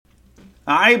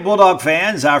All right, Bulldog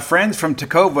fans, our friends from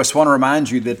Tecovas want to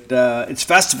remind you that it's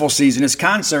festival season, it's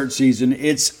concert season,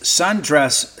 it's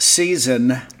sundress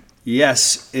season.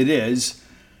 Yes, it is.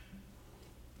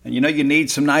 And you know you need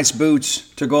some nice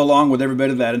boots to go along with every bit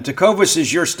of that. And Tecovas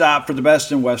is your stop for the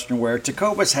best in Western wear.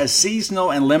 Tecovas has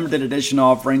seasonal and limited edition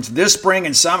offerings this spring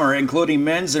and summer, including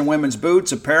men's and women's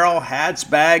boots, apparel, hats,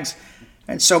 bags,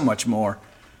 and so much more.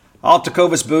 All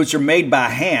Tecovas boots are made by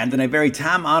hand in a very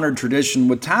time-honored tradition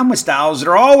with timeless styles that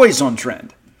are always on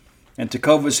trend. And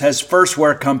Tecovas has first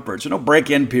wear comfort, so no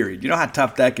break-in period. You know how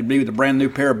tough that can be with a brand new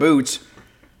pair of boots.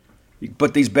 You can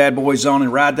put these bad boys on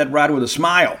and ride that ride with a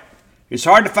smile. It's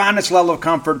hard to find this level of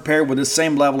comfort paired with the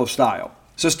same level of style.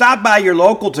 So stop by your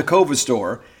local Tecovas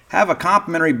store, have a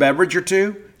complimentary beverage or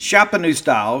two, shop the new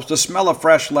styles, the smell of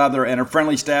fresh leather, and a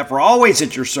friendly staff are always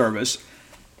at your service.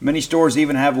 Many stores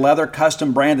even have leather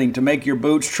custom branding to make your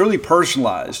boots truly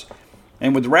personalized.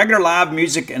 And with regular live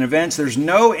music and events, there's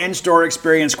no in-store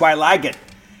experience quite like it.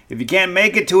 If you can't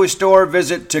make it to a store,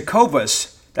 visit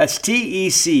Tecovas. That's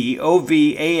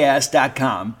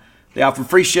TECOVAS.com. They offer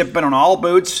free shipping on all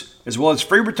boots, as well as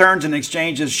free returns and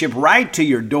exchanges shipped right to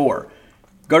your door.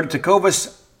 Go to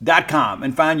Tecovas.com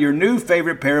and find your new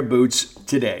favorite pair of boots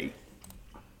today.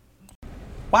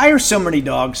 Why are so many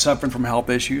dogs suffering from health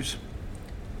issues?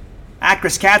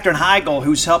 Actress Katherine Heigl,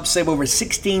 who's helped save over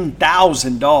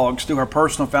 16,000 dogs through her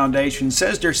personal foundation,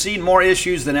 says they're seeing more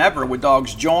issues than ever with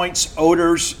dogs' joints,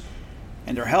 odors,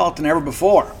 and their health than ever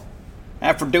before.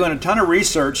 After doing a ton of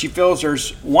research, she feels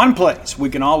there's one place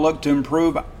we can all look to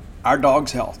improve our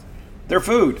dog's health: their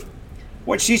food.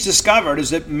 What she's discovered is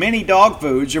that many dog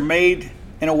foods are made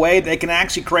in a way that can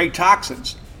actually create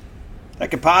toxins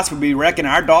that could possibly be wrecking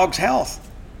our dog's health.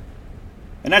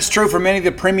 And that's true for many of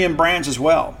the premium brands as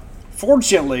well.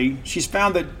 Fortunately, she's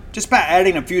found that just by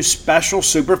adding a few special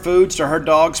superfoods to her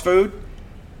dog's food,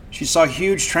 she saw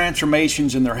huge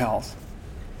transformations in their health.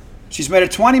 She's made a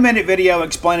 20-minute video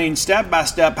explaining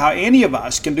step-by-step how any of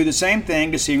us can do the same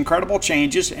thing to see incredible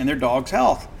changes in their dog's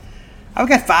health. I've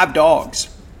got 5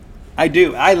 dogs. I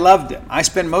do. I love them. I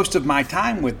spend most of my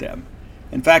time with them.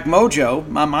 In fact, Mojo,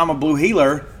 my Mama Blue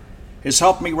Heeler, has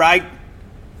helped me write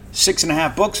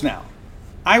 6.5 books now.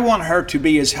 I want her to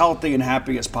be as healthy and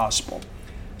happy as possible.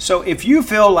 So if you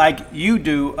feel like you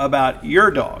do about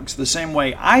your dogs the same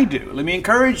way I do, let me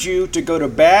encourage you to go to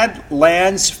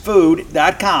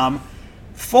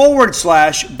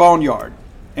badlandsfood.com/boneyard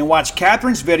and watch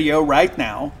Catherine's video right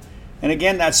now. And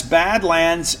again, that's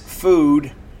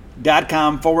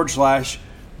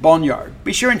badlandsfood.com/boneyard.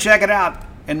 Be sure and check it out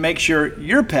and make sure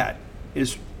your pet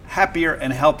is happier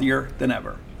and healthier than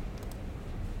ever.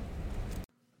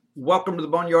 Welcome to the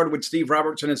Boneyard with Steve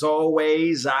Robertson. As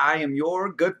always, I am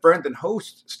your good friend and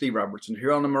host, Steve Robertson,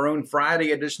 here on the Maroon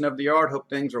Friday edition of The Yard. Hope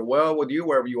things are well with you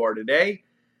wherever you are today.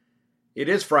 It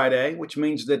is Friday, which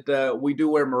means that we do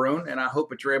wear maroon, and I hope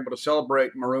that you're able to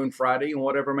celebrate Maroon Friday in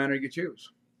whatever manner you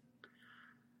choose.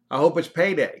 I hope it's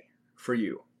payday for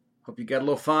you. Hope you got a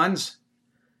little funds,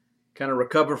 kind of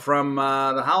recover from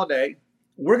the holiday.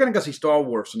 We're going to go see Star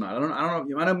Wars tonight. I don't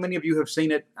know. I know many of you have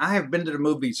seen it. I have been to the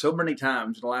movie so many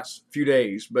times in the last few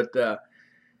days, but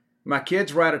my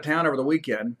kids were out of town over the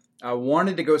weekend. I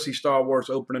wanted to go see Star Wars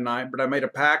opening night, but I made a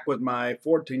pact with my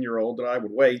 14-year-old that I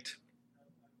would wait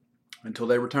until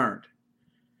they returned.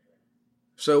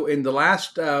 So in the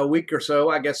last week or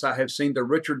so, I guess I have seen the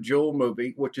Richard Jewell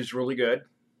movie, which is really good.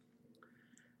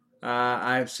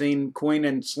 I have seen Queen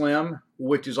and Slim,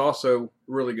 which is also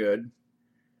really good.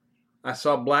 I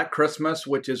saw Black Christmas,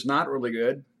 which is not really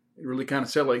good, really kind of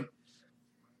silly.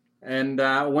 And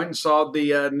I went and saw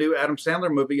the new Adam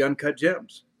Sandler movie, Uncut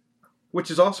Gems, which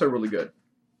is also really good.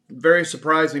 Very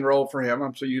surprising role for him.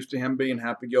 I'm so used to him being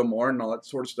Happy Gilmore and all that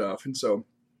sort of stuff. And so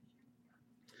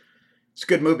it's a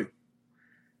good movie.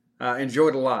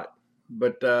 Enjoyed it a lot.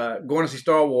 But going to see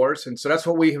Star Wars. And so that's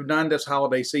what we have done this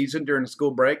holiday season during the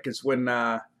school break is when,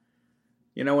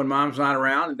 when mom's not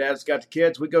around and dad's got the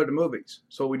kids, we go to movies.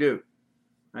 So we do.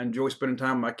 I enjoy spending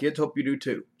time with my kids. Hope you do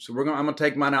too. So I'm going to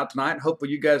take mine out tonight.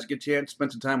 Hopefully you guys get a chance to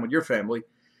spend some time with your family.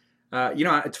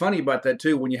 It's funny about that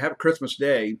too. When you have Christmas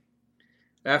Day,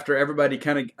 after everybody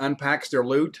kind of unpacks their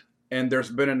loot and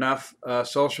there's been enough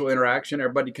social interaction,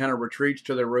 everybody kind of retreats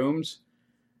to their rooms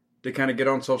to kind of get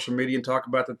on social media and talk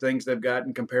about the things they've got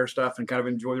and compare stuff and kind of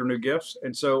enjoy their new gifts.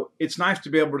 And so it's nice to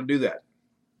be able to do that.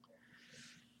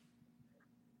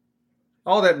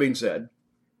 All that being said,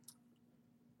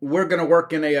 we're going to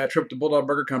work in a trip to Bulldog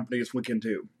Burger Company this weekend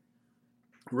too.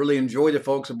 Really enjoy the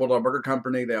folks at Bulldog Burger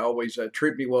Company. They always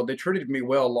treat me well. They treated me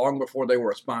well long before they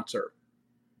were a sponsor.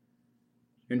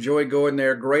 Enjoy going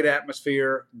there. Great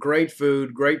atmosphere, great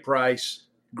food, great price.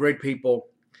 great people.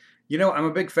 I'm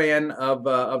a big fan of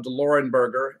the Lauren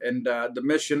Burger and the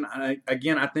Mission. I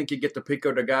think you get the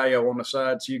Pico de Gallo on the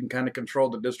side so you can kind of control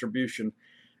the distribution.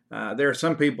 There are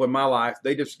some people in my life,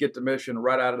 they just get the Mission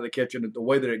right out of the kitchen the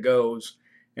way that it goes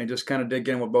and just kind of dig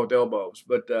in with both elbows.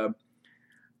 But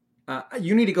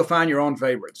you need to go find your own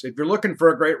favorites. If you're looking for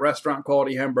a great restaurant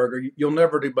quality hamburger, you'll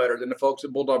never do better than the folks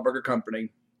at Bulldog Burger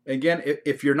Company. Again,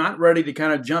 if you're not ready to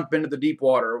kind of jump into the deep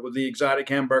water with the exotic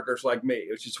hamburgers like me,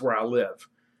 which is where I live,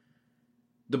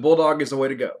 the Bulldog is the way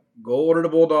to go. Go order the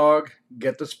Bulldog,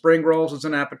 get the spring rolls as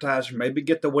an appetizer, maybe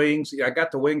get the wings. I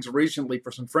got the wings recently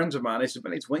for some friends of mine. They said,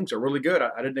 man, these wings are really good.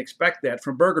 I didn't expect that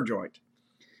from Burger Joint.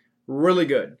 Really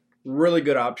good. Really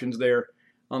good options there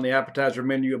on the appetizer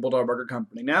menu at Bulldog Burger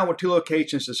Company. Now with 2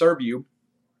 locations to serve you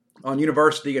on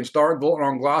University in Starkville and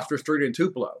on Gloucester Street in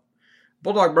Tupelo.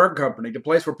 Bulldog Burger Company, the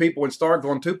place where people in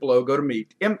Starkville and Tupelo go to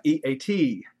meet.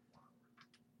 MEAT.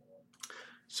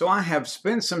 So I have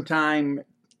spent some time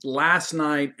last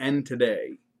night and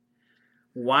today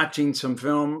watching some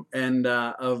film and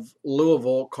of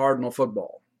Louisville Cardinal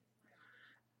football.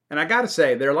 And I got to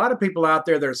say, there are a lot of people out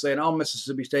there that are saying, oh,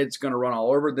 Mississippi State is going to run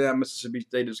all over them. Mississippi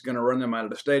State is going to run them out of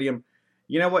the stadium.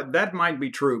 You know what? That might be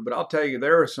true, but I'll tell you,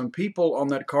 there are some people on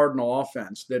that Cardinal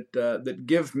offense that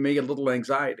give me a little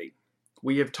anxiety.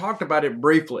 We have talked about it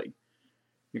briefly.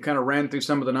 You kind of ran through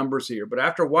some of the numbers here. But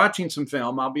after watching some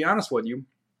film, I'll be honest with you,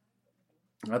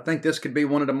 I think this could be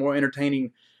one of the more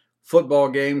entertaining football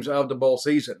games of the bowl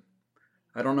season.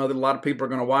 I don't know that a lot of people are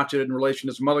going to watch it in relation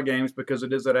to some other games because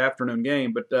it is that afternoon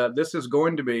game, but this is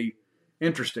going to be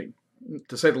interesting,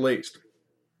 to say the least.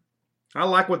 I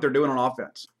like what they're doing on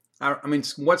offense. I mean,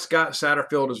 what Scott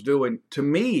Satterfield is doing, to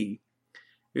me,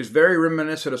 is very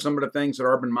reminiscent of some of the things that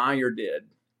Urban Meyer did,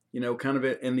 kind of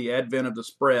in the advent of the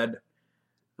spread.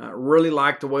 Really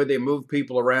like the way they move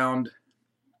people around.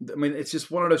 I mean, it's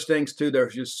just one of those things, too.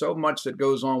 There's just so much that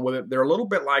goes on with it. They're a little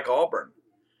bit like Auburn.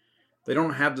 They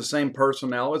don't have the same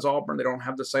personnel as Auburn. They don't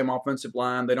have the same offensive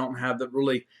line. They don't have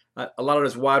a lot of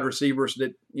those wide receivers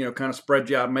that, kind of spread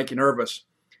you out and make you nervous.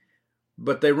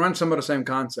 But they run some of the same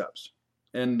concepts.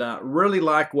 And really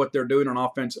like what they're doing on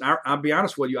offense. And I'll be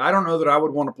honest with you, I don't know that I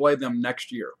would want to play them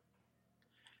next year.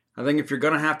 I think if you're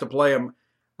going to have to play them,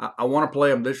 I want to play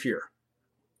them this year.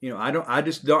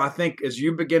 I think as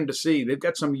you begin to see, they've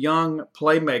got some young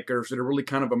playmakers that are really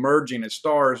kind of emerging as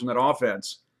stars in that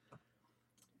offense.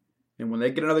 And when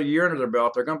they get another year under their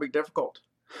belt, they're going to be difficult.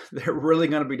 They're really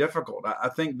going to be difficult. I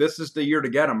think this is the year to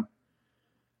get them.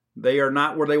 They are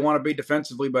not where they want to be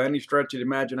defensively by any stretch of the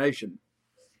imagination.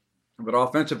 But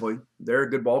offensively, they're a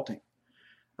good ball team.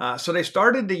 So they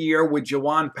started the year with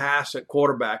Jawan Pass at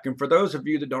quarterback. And for those of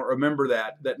you that don't remember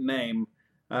that name,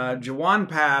 Jawan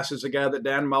Pass is a guy that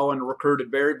Dan Mullen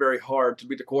recruited very, very hard to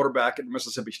be the quarterback at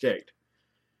Mississippi State.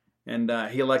 And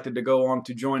he elected to go on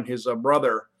to join his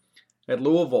brother at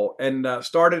Louisville and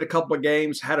started a couple of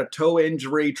games, had a toe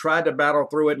injury, tried to battle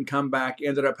through it and come back,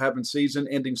 ended up having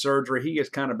season-ending surgery. He has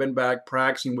kind of been back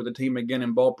practicing with the team again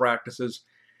in bowl practices,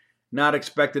 not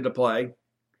expected to play.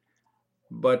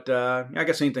 But I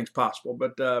guess anything's possible.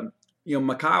 But,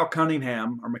 Mikhail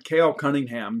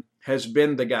Cunningham has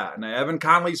been the guy. Now, Evan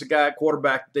Conley's a guy at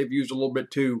quarterback that they've used a little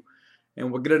bit too,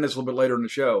 and we'll get into this a little bit later in the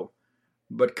show.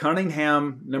 But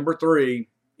Cunningham, number 3,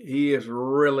 he is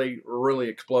really, really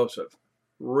explosive.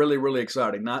 Really, really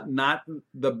exciting. Not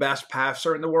the best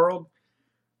passer in the world,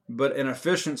 but an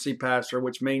efficiency passer,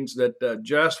 which means that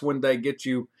just when they get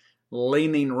you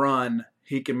leaning run,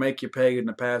 he can make you pay in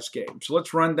the pass game. So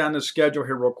let's run down the schedule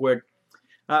here real quick.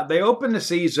 They opened the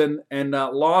season and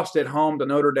lost at home to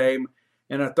Notre Dame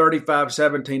in a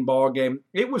 35-17 ball game.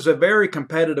 It was a very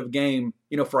competitive game,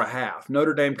 for a half.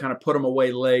 Notre Dame kind of put them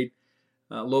away late.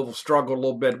 Louisville struggled a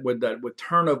little bit with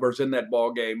turnovers in that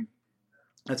ball game.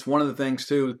 That's one of the things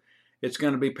too. It's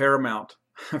going to be paramount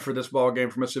for this ball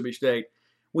game for Mississippi State.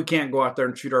 We can't go out there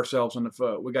and shoot ourselves in the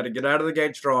foot. We got to get out of the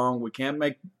gate strong. We can't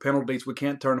make penalties. We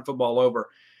can't turn the football over.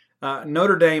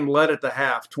 Notre Dame led at the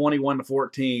half,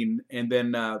 21-14, and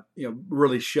then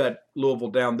really shut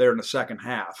Louisville down there in the second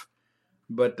half.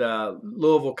 But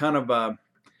Louisville kind of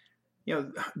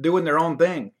doing their own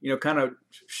thing, kind of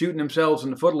shooting themselves in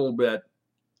the foot a little bit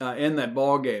in that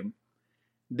ball game.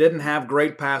 Didn't have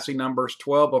great passing numbers,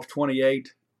 12 of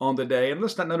 28 on the day. And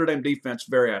listen, that Notre Dame defense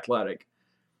very athletic.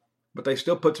 But they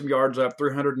still put some yards up,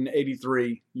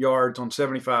 383 yards on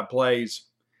 75 plays.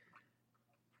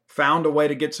 Found a way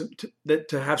to get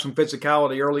to have some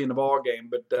physicality early in the ball game,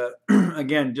 but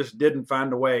again, just didn't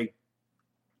find a way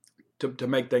to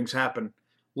make things happen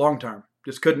long term.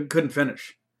 Just couldn't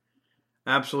finish.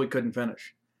 Absolutely couldn't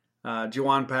finish.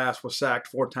 Juwan Pass was sacked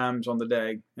 4 times on the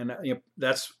day, and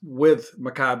that's with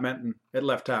Mekhi Benton at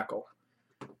left tackle.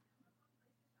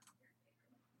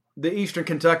 The Eastern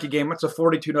Kentucky game, it's a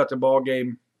 42-0 ball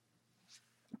game.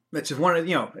 It's just one of,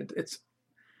 it's.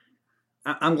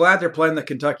 I'm glad they're playing the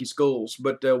Kentucky schools,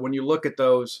 but when you look at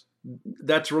those,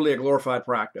 that's really a glorified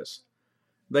practice.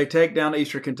 They take down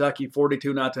Eastern Kentucky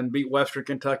 42-0 and beat Western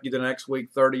Kentucky the next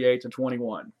week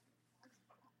 38-21.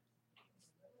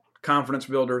 Conference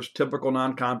builders, typical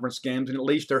non-conference games, and at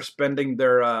least they're spending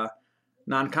their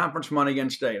non-conference money in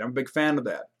state. I'm a big fan of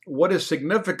that. What is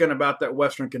significant about that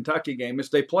Western Kentucky game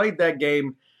is they played that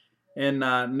game in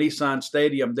Nissan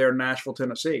Stadium there in Nashville,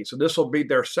 Tennessee. So this will be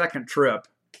their second trip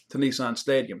to Nissan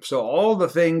Stadium. So all the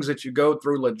things that you go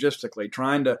through logistically,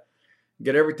 trying to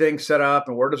get everything set up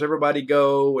and where does everybody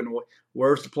go and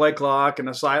where's the play clock and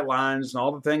the sight lines and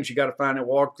all the things you got to find and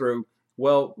walk through.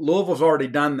 Well, Louisville's already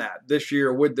done that this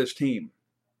year with this team.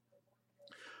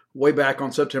 Way back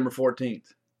on September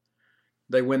 14th.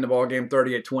 They win the ball game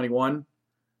 38-21.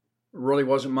 Really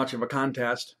wasn't much of a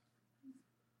contest.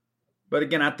 But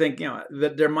again, I think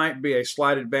that there might be a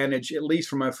slight advantage, at least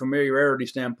from a familiarity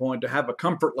standpoint, to have a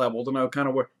comfort level to know kind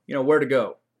of where to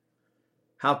go,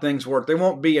 how things work. They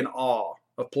won't be in awe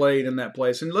of playing in that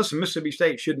place. And listen, Mississippi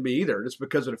State shouldn't be either, just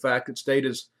because of the fact that State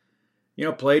is,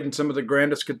 played in some of the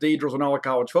grandest cathedrals in all of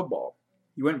college football.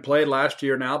 You went and played last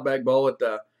year in Outback Bowl at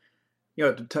the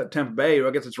Tampa Bay.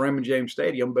 I guess it's Raymond James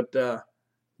Stadium, but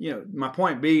my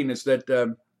point being is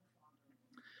that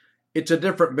it's a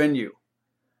different venue.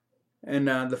 And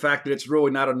the fact that it's really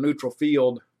not a neutral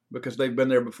field because they've been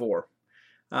there before.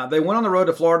 They went on the road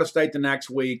to Florida State the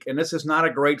next week, and this is not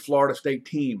a great Florida State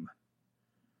team.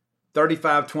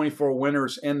 35-24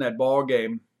 winners in that ball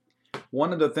game.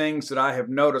 One of the things that I have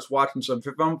noticed watching some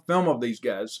film of these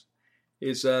guys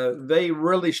is they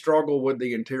really struggle with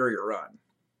the interior run.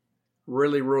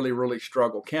 Really, really, really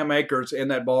struggle. Cam Akers in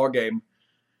that ball game,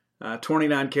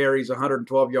 29 carries,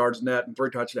 112 yards net, and 3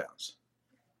 touchdowns.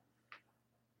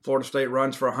 Florida State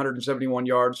runs for 171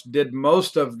 yards, did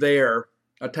most of their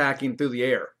attacking through the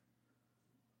air.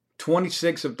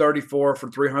 26 of 34 for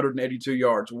 382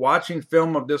 yards. Watching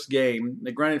film of this game,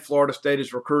 granted Florida State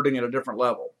is recruiting at a different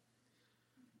level.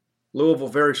 Louisville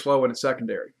very slow in its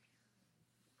secondary.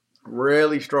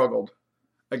 Really struggled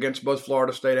against both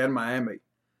Florida State and Miami.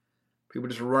 People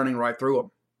just running right through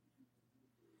them.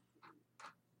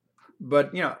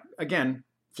 But, again,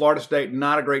 Florida State,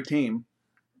 not a great team.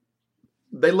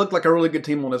 They look like a really good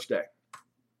team on this day.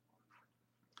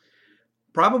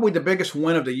 Probably the biggest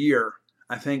win of the year,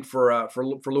 I think, for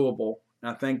Louisville.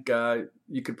 I think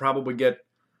you could probably get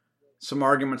some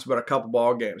arguments about a couple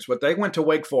ball games, but they went to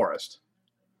Wake Forest.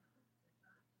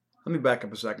 Let me back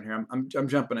up a second here. I'm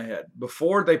jumping ahead.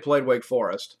 Before they played Wake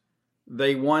Forest,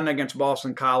 they won against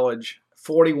Boston College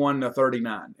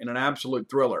 41-39 in an absolute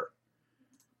thriller.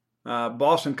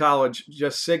 Boston College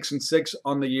just 6-6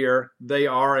 on the year. They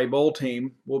are a bowl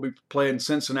team. We'll be playing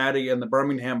Cincinnati in the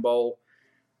Birmingham Bowl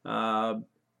on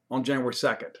January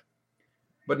 2nd.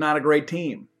 But not a great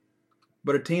team.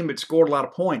 But a team that scored a lot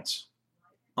of points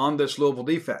on this Louisville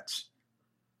defense.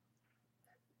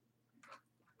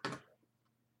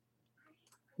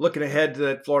 Looking ahead to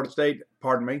that Florida State,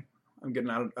 pardon me, I'm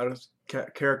getting out of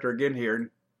character again here and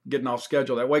getting off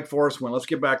schedule. That Wake Forest win, let's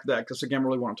get back to that because, again, I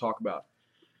really want to talk about.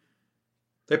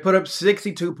 They put up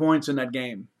 62 points in that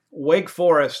game. Wake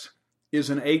Forest is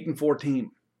an 8-4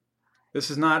 team. This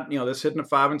is not, this isn't a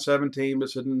 5-7 team.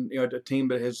 This isn't, a team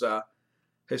that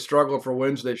has struggled for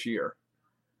wins this year.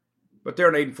 But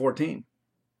they're an 8-4 team.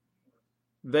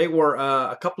 They were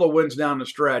a couple of wins down the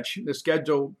stretch. The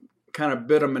schedule kind of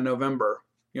bit them in November.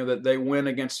 That they win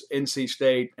against NC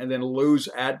State and then lose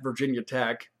at Virginia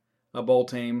Tech, a bowl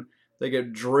team. They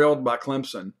get drilled by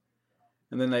Clemson.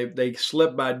 And then they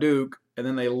slip by Duke. And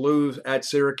then they lose at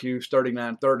Syracuse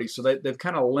 39-30. So they've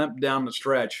kind of limped down the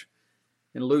stretch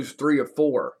and lose 3 of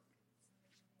 4.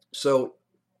 So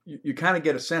you kind of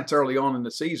get a sense early on in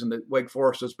the season that Wake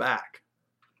Forest is back,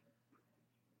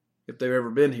 if they've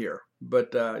ever been here.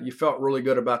 But you felt really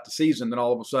good about the season. Then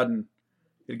all of a sudden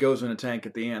it goes in the tank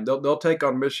at the end. They'll take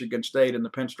on Michigan State in the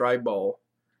Pinstripe Bowl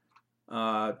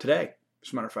today,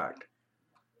 as a matter of fact.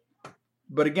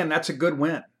 But again, that's a good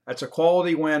win. That's a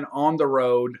quality win on the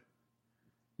road.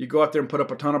 You go out there and put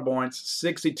up a ton of points,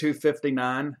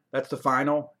 62-59. That's the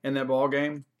final in that ball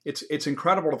game. It's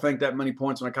incredible to think that many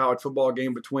points in a college football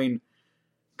game between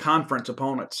conference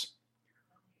opponents.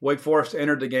 Wake Forest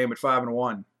entered the game at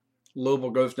 5-1. Louisville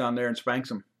goes down there and spanks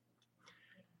them.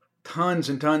 Tons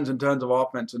and tons and tons of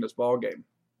offense in this ball game.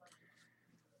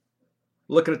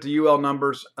 Looking at the UL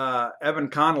numbers, Evan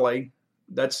Connolly,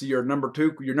 That's your number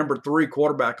 3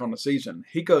 quarterback on the season.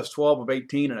 He goes 12 of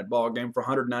 18 in that ball game for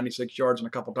 196 yards and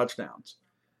a couple touchdowns.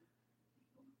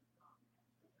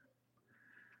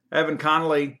 Evan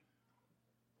Conley,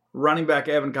 running back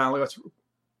Evan Conley,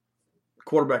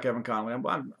 quarterback Evan Conley.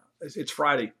 It's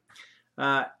Friday.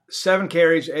 7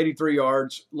 carries, 83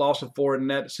 yards, loss of 4,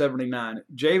 net 79.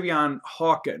 Javion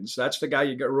Hawkins, that's the guy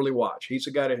you got to really watch. He's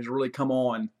the guy that has really come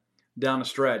on down the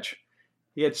stretch.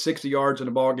 He had 60 yards in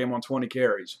the ball game on 20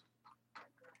 carries.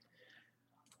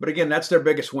 But again, that's their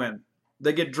biggest win.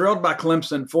 They get drilled by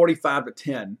Clemson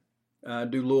 45-10,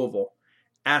 do Louisville,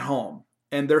 at home.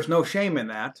 And there's no shame in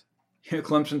that.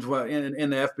 Clemson's in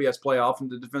the FBS playoff and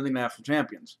the defending national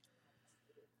champions.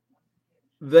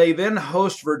 They then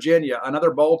host Virginia,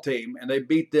 another bowl team, and they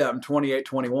beat them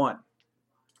 28-21.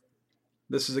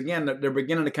 This is, again, they're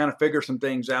beginning to kind of figure some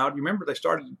things out. You remember they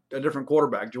started a different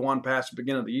quarterback, Juwan Pass, at the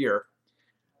beginning of the year.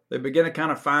 They begin to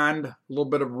kind of find a little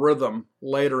bit of rhythm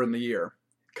later in the year.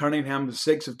 Cunningham was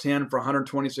 6 of 10 for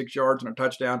 126 yards and a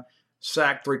touchdown,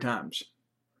 sacked 3 times.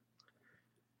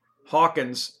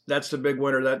 Hawkins, that's the big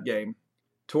winner of that game.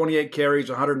 28 carries,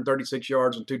 136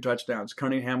 yards, and 2 touchdowns.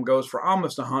 Cunningham goes for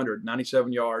almost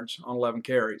 197 yards on 11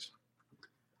 carries.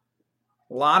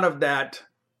 A lot of that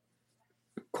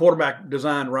quarterback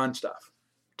design run stuff.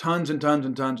 Tons and tons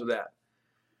and tons of that.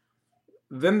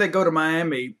 Then they go to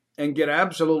Miami and get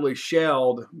absolutely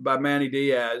shelled by Manny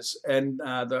Diaz and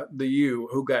the U,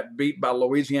 who got beat by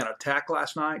Louisiana Tech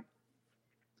last night.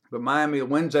 But Miami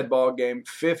wins that ball game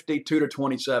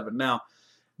 52-27. Now,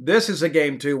 this is a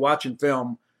game, too, watching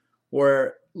film,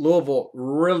 where Louisville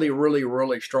really, really,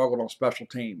 really struggled on special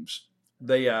teams.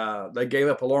 They gave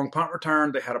up a long punt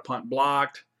return. They had a punt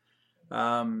blocked. They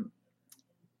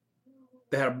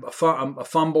had a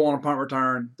fumble on a punt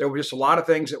return. There were just a lot of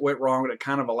things that went wrong that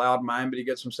kind of allowed Miami to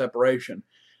get some separation.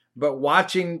 But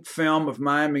watching film of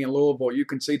Miami and Louisville, you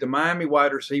can see the Miami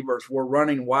wide receivers were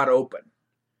running wide open.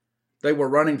 They were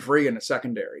running free in the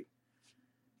secondary.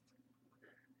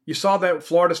 You saw that with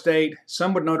Florida State,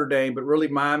 some with Notre Dame, but really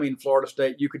Miami and Florida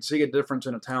State, you could see a difference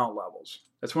in the talent levels.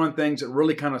 That's one of the things that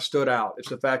really kind of stood out. It's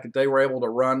the fact that they were able to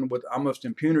run with almost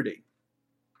impunity.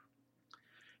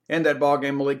 In that ball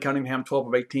game, Malik Cunningham, 12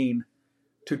 of 18,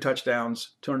 2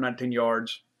 touchdowns, 219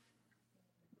 yards.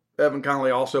 Evan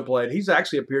Conley also played. He's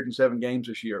actually appeared in 7 games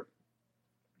this year.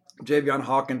 Javion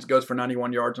Hawkins goes for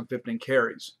 91 yards and 15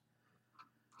 carries.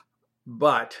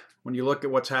 But when you look at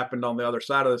what's happened on the other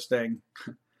side of this thing,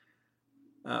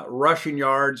 rushing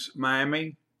yards,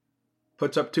 Miami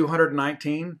puts up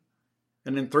 219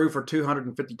 and then threw for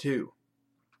 252.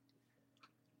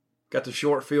 Got the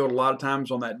short field a lot of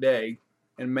times on that day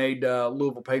and made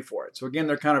Louisville pay for it. So, again,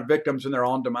 they're kind of victims in their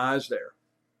own demise there.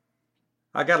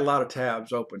 I got a lot of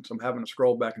tabs open, so I'm having to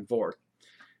scroll back and forth.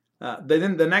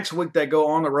 Then the next week they go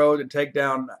on the road and take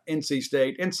down NC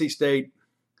State. NC State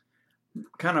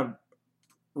kind of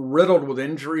riddled with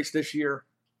injuries this year.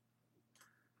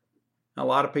 A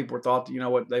lot of people thought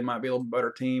that, they might be a little better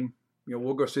team.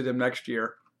 We'll go see them next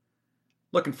year.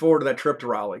 Looking forward to that trip to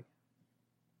Raleigh.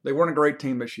 They weren't a great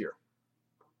team this year.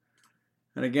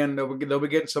 And again, they'll be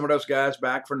getting some of those guys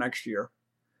back for next year.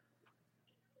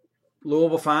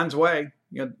 Louisville finds a way.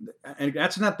 And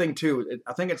that's another thing, too.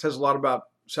 I think it says a lot about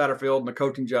Satterfield and the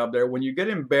coaching job there. When you get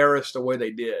embarrassed the way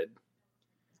they did,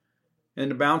 and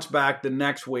to bounce back the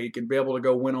next week and be able to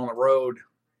go win on the road,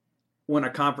 win a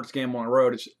conference game on the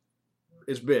road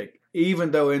is big,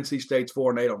 even though NC State's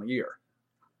 4-8 on the year.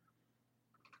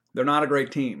 They're not a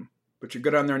great team, but you go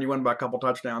down there and you win by a couple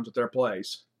touchdowns at their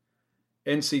place.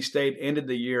 NC State ended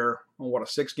the year on, a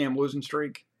 6-game losing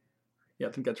streak? Yeah,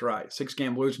 I think that's right,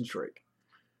 6-game losing streak.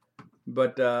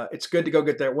 But it's good to go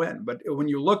get that win. But when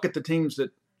you look at the teams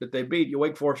that they beat,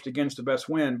 Wake Forest against the best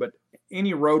win, but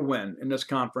any road win in this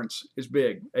conference is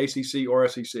big, ACC or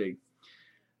SEC.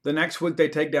 The next week they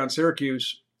take down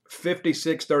Syracuse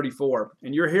 56-34.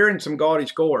 And you're hearing some gaudy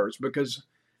scores because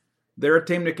they're a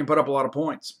team that can put up a lot of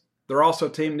points. They're also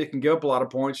a team that can give up a lot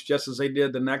of points, just as they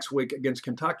did the next week against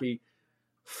Kentucky,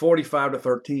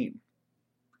 45-13.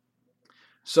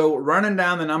 So running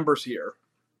down the numbers here,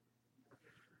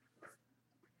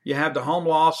 you have the home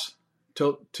loss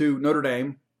to Notre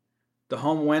Dame, the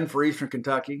home win for Eastern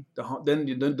Kentucky, then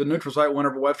the neutral site win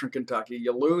over Western Kentucky.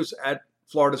 You lose at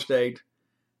Florida State.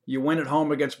 You win at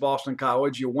home against Boston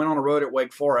College. You win on the road at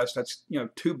Wake Forest. That's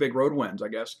 2 big road wins, I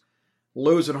guess.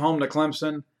 Lose at home to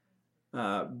Clemson.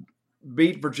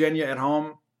 Beat Virginia at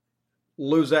home.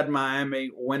 Lose at Miami.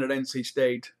 Win at NC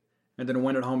State. And then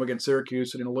win at home against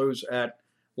Syracuse and then lose at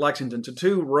Lexington. So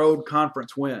 2 road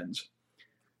conference wins.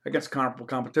 against comparable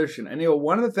competition. And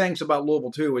one of the things about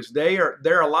Louisville too is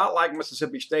they're a lot like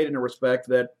Mississippi State in the respect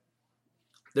that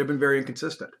they've been very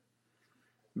inconsistent.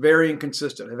 Very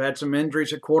inconsistent. Have had some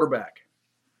injuries at quarterback.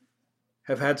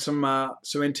 Have had some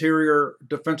interior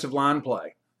defensive line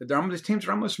play. These teams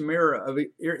are almost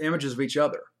images of each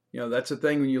other. That's the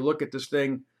thing when you look at this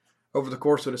thing over the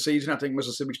course of the season. I think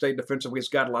Mississippi State defensively has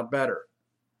got a lot better.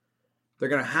 They're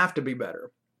going to have to be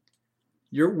better.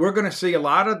 We're going to see a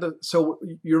lot of so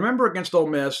you remember against Ole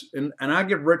Miss, and I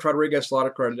give Rich Rodriguez a lot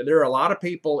of credit. There are a lot of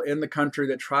people in the country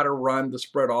that try to run the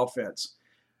spread offense.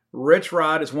 Rich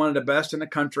Rod is one of the best in the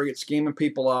country at scheming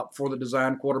people up for the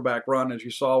design quarterback run, as you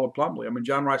saw with Plumlee. I mean,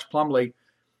 John Rice Plumlee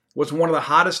was one of the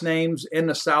hottest names in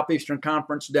the Southeastern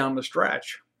Conference down the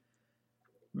stretch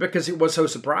because it was so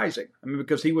surprising. I mean,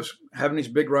 because he was having these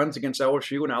big runs against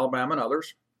LSU and Alabama and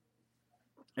others.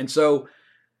 And so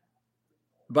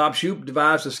Bob Shoop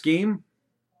devised a scheme,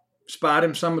 spied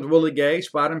him some with Willie Gay,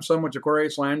 spied him some with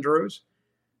Jaquarius Landrews,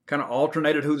 kind of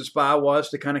alternated who the spy was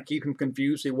to kind of keep him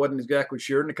confused. He wasn't exactly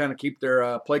sure, and to kind of keep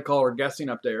their play caller guessing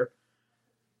up there.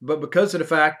 But because of the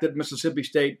fact that Mississippi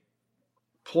State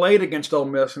played against Ole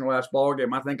Miss in the last ball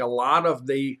game, I think a lot of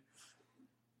the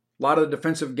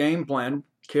defensive game plan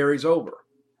carries over.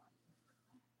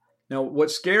 Now,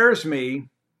 what scares me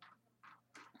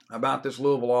about this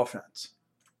Louisville offense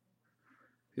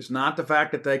is not the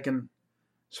fact that they can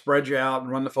spread you out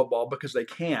and run the football, because they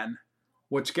can.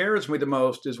 What scares me the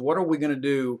most is what are we going to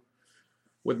do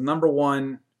with number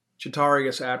one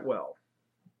Chatarius Atwell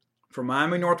from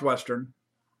Miami Northwestern,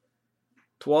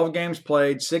 12 games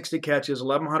played, 60 catches,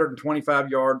 1,125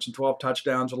 yards, and 12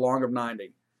 touchdowns, a long of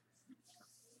 90.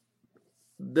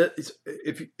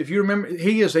 If you remember,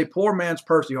 he is a poor man's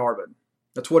Percy Harvin.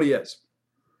 That's what he is.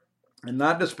 And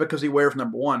not just because he wears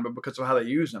number one, but because of how they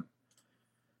use him.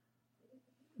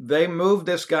 They move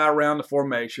this guy around the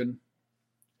formation.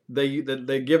 They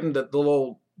give him the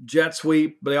little jet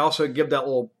sweep, but they also give that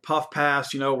little puff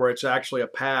pass, where it's actually a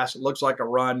pass. It looks like a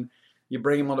run. You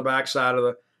bring him on the backside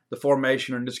of the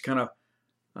formation and just kind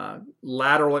of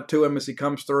lateral it to him as he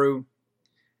comes through.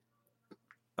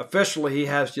 Officially, he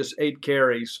has just 8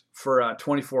 carries for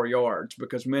 24 yards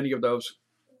because many of those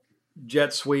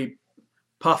jet sweep,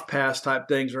 puff pass type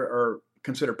things are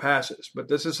considered passes. But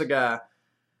this is a guy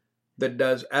that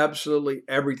does absolutely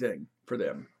everything for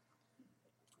them.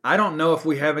 I don't know if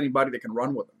we have anybody that can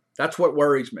run with him. That's what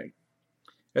worries me,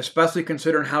 especially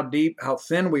considering how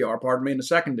thin we are, in the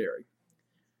secondary.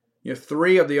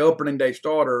 3 of the opening day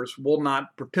starters will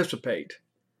not participate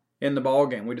in the ball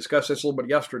game. We discussed this a little bit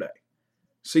yesterday.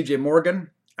 C.J. Morgan,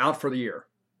 out for the year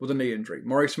with a knee injury.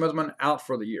 Maurice Smithman, out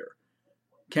for the year.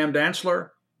 Cam Dantzler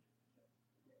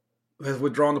has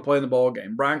withdrawn to play in the ball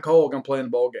game. Brian Cole going to play in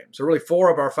the ball game. So really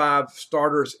 4 of our 5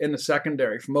 starters in the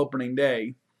secondary from opening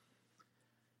day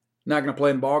not going to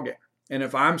play in the ball game. And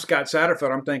if I'm Scott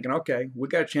Satterfield, I'm thinking, okay, we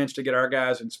got a chance to get our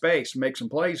guys in space, make some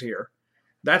plays here.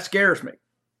 That scares me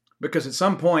because at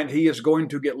some point he is going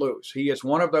to get loose. He is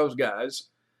one of those guys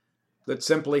that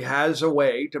simply has a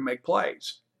way to make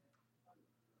plays.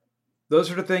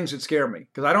 Those are the things that scare me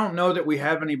because I don't know that we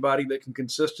have anybody that can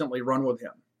consistently run with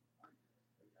him.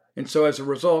 And so as a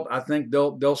result, I think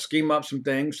they'll scheme up some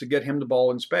things to get him the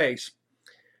ball in space.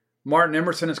 Martin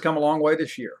Emerson has come a long way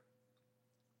this year.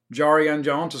 Jarian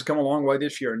Jones has come a long way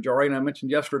this year. And Jarian, I mentioned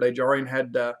yesterday, Jarian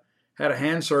had a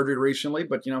hand surgery recently,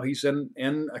 but he's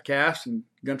in a cast and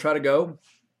going to try to go.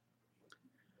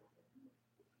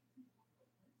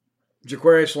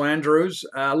 Jaquarius Landrews,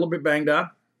 a little bit banged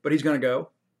up, but he's going to go.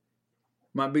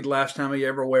 Might be the last time he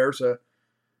ever wears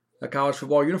a college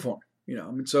football uniform.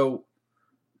 So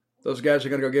those guys are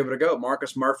going to go give it a go.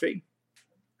 Marcus Murphy,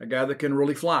 a guy that can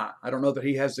really fly. I don't know that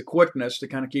he has the quickness to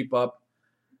kind of keep up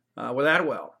with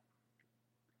Atwell.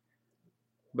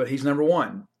 But he's number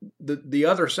one. The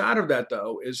other side of that,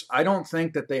 though, is I don't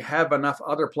think that they have enough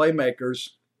other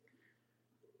playmakers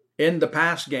in the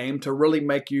pass game to really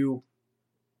make you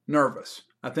nervous.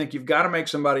 I think you've got to make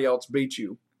somebody else beat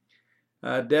you.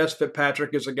 Des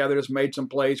Fitzpatrick is a guy that has made some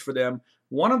plays for them.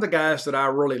 One of the guys that I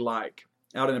really like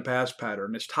out in the pass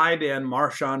pattern is tight end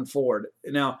Marshawn Ford.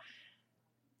 Now,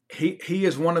 he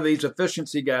is one of these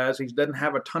efficiency guys. He doesn't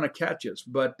have a ton of catches,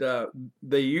 but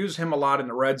they use him a lot in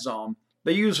the red zone.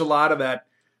 They use a lot of that,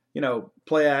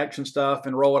 play action stuff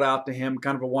and roll it out to him,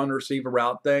 kind of a one receiver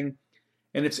route thing.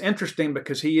 And it's interesting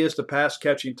because he is the pass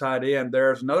catching tight end.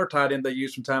 There's another tight end they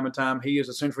use from time to time. He is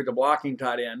essentially the blocking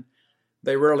tight end.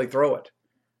 They rarely throw it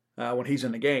when he's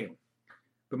in the game.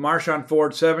 But Marshawn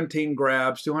Ford, 17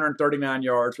 grabs, 239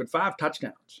 yards, with 5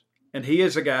 touchdowns. And he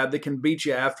is a guy that can beat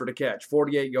you after the catch,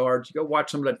 48 yards. You go watch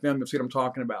some of that film, you'll see what I'm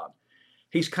talking about.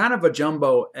 He's kind of a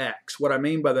jumbo X. What I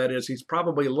mean by that is he's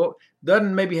probably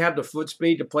doesn't maybe have the foot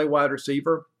speed to play wide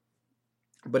receiver,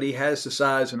 but he has the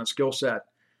size and a skill set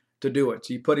to do it.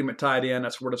 So you put him at tight end.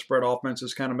 That's where the spread offense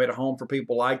has kind of made a home for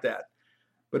people like that.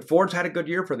 But Ford's had a good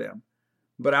year for them.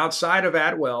 But outside of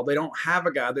Atwell, they don't have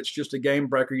a guy that's just a game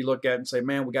breaker you look at and say,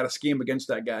 man, we got to scheme against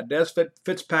that guy. Des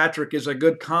Fitzpatrick is a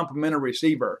good complementary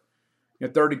receiver.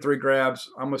 33 grabs,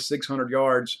 almost 600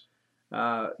 yards.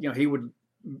 He would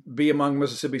be among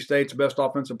Mississippi State's best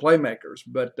offensive playmakers.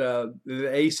 But the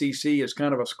ACC is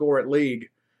kind of a score-it league.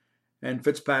 And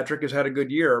Fitzpatrick has had a good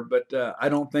year, but I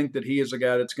don't think that he is a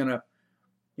guy that's going to,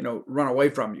 run away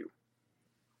from you.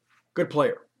 Good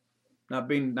player. Not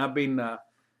being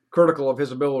critical of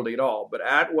his ability at all, but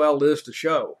Atwell is the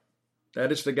show.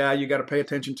 That is the guy you got to pay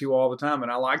attention to all the time,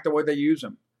 and I like the way they use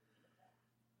him.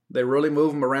 They really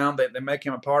move him around. They make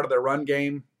him a part of their run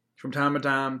game from time to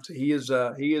time. He is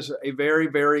a very,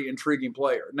 very intriguing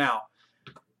player. Now,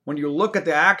 when you look at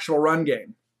the actual run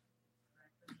game,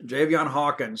 Javion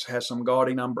Hawkins has some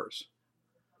gaudy numbers.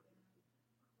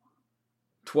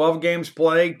 12 games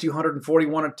played,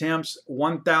 241 attempts,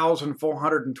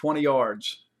 1,420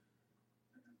 yards,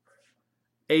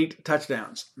 8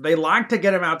 touchdowns. They like to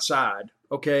get him outside,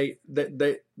 okay?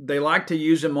 They like to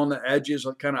use him on the edges,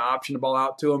 kind of option the ball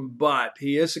out to him, but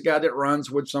he is a guy that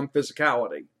runs with some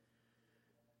physicality.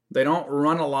 They don't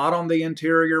run a lot on the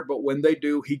interior, but when they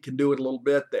do, he can do it a little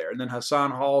bit there. And then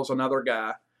Hassan Hall is another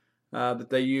guy that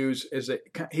they use.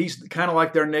 He's kind of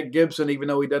like their Nick Gibson, even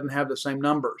though he doesn't have the same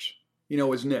numbers,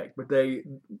 as Nick. But they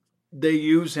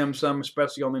use him some,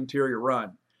 especially on the interior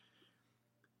run.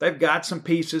 They've got some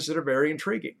pieces that are very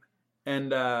intriguing.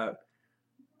 And,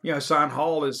 Hassan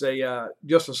Hall is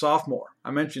just a sophomore.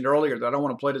 I mentioned earlier that I don't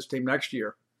want to play this team next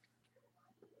year.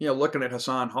 Looking at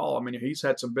Hassan Hall, he's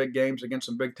had some big games against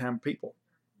some big-time people.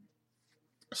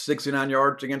 69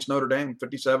 yards against Notre Dame,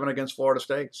 57 against Florida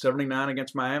State, 79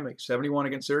 against Miami, 71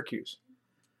 against Syracuse.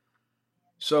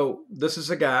 So this is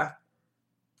a guy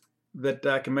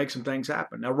that can make some things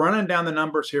happen. Now, running down the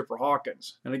numbers here for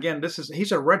Hawkins, and again,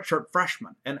 he's a redshirt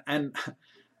freshman, and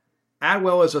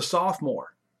Atwell is a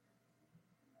sophomore.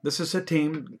 This is a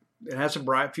team that has a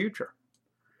bright future.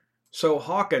 So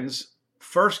Hawkins,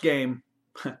 first game,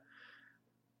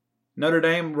 Notre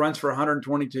Dame runs for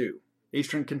 122.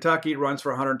 Eastern Kentucky runs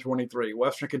for 123.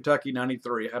 Western Kentucky,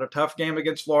 93. Had a tough game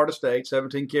against Florida State,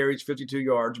 17 carries, 52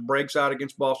 yards. Breaks out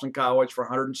against Boston College for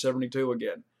 172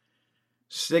 again.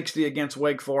 60 against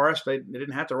Wake Forest. They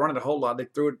didn't have to run it a whole lot. They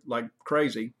threw it like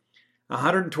crazy.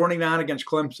 129 against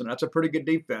Clemson. That's a pretty good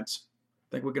defense.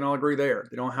 I think we can all agree there.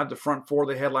 They don't have the front four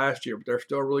they had last year, but they're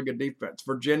still a really good defense.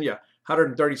 Virginia,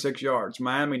 136 yards.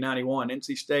 Miami, 91.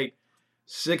 NC State,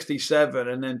 67.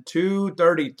 And then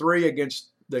 233 against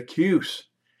the Cuse,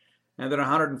 and then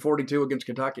 142 against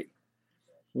Kentucky.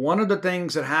 One of the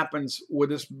things that happens with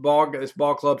this ball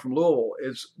club from Louisville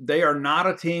is they are not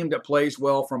a team that plays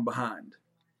well from behind.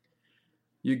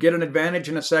 You get an advantage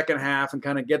in the second half and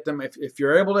kind of get them, if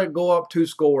you're able to go up 2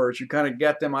 scores, you kind of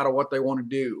get them out of what they want to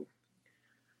do.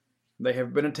 They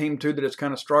have been a team, too, that has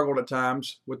kind of struggled at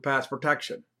times with pass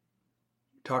protection.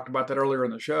 Talked about that earlier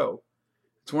in the show.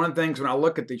 It's one of the things when I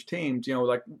look at these teams,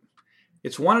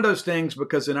 it's one of those things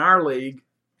because in our league,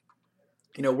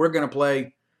 we're going to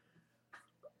play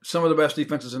some of the best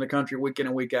defenses in the country week in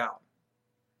and week out.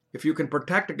 If you can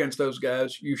protect against those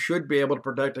guys, you should be able to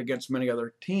protect against many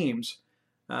other teams.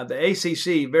 The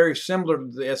ACC, very similar to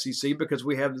the SEC because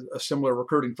we have a similar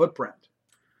recruiting footprint.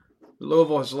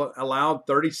 Louisville has allowed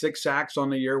 36 sacks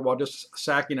on the year while just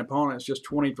sacking opponents just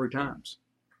 23 times.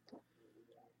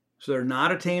 So they're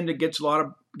not a team that gets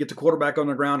the quarterback on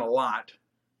the ground a lot.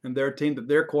 And they're a team that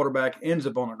their quarterback ends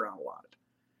up on the ground a lot.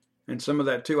 And some of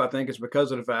that, too, I think is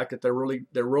because of the fact that they're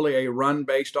really a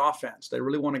run-based offense. They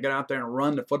really want to get out there and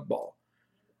run the football.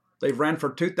 They've ran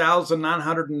for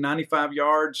 2,995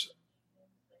 yards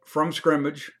from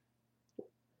scrimmage,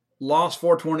 lost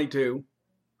 422.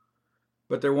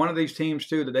 But they're one of these teams,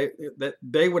 too, that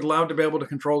they would love to be able to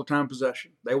control the time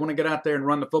possession. They want to get out there and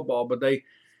run the football, but they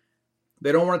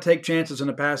don't want to take chances in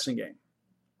the passing game.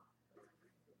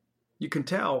 You can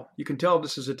tell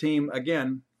this is a team,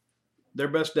 again, their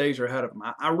best days are ahead of them.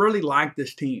 I really like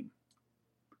this team.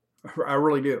 I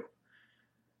really do.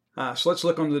 So let's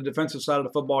look on the defensive side of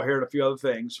the football here at a few other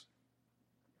things.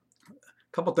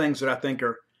 A couple things that I think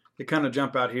they kind of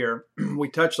jump out here. We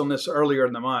touched on this earlier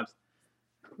in the month.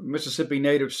 Mississippi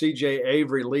native C.J.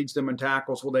 Avery leads them in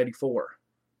tackles with 84.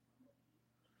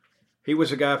 He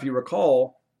was a guy, if you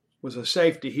recall, was a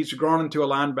safety. He's grown into a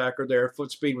linebacker there.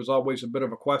 Foot speed was always a bit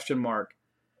of a question mark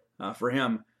for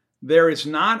him. There is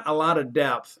not a lot of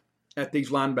depth at these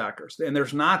linebackers, and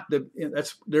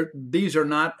these are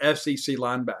not SEC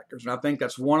linebackers, and I think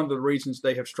that's one of the reasons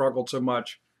they have struggled so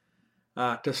much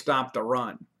to stop the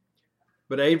run.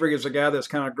 But Avery is a guy that's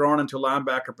kind of grown into a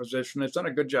linebacker position. It's done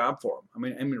a good job for him. I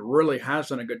mean, really has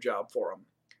done a good job for him.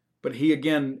 But he,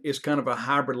 again, is kind of a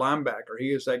hybrid linebacker.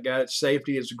 He is that guy that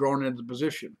safety is grown into the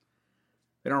position.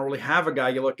 They don't really have a guy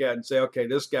you look at and say, okay,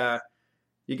 this guy,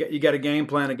 you got a game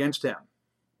plan against him.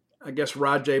 I guess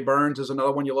Rajay Burns is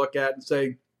another one you look at and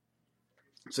say,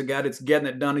 it's a guy that's getting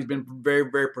it done. He's been very,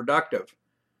 very productive.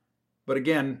 But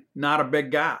again, not a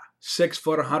big guy. 6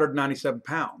 foot, 197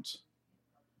 pounds.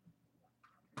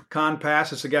 Con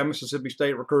Pass is the guy Mississippi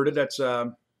State recruited. That's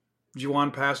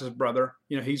Juwan Pass's brother.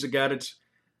 He's a guy that's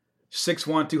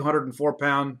 6'1",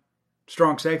 204-pound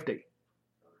strong safety.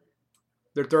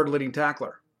 Their third leading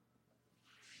tackler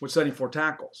with 74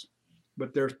 tackles.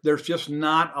 But there's just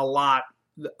not a lot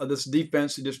of this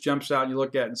defense that just jumps out and you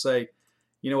look at and say,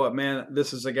 you know what, man,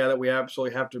 this is a guy that we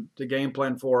absolutely have to game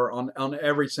plan for on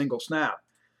every single snap.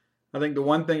 I think the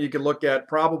one thing you could look at,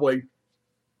 probably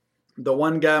the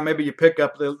one guy maybe you pick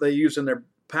up that they use in their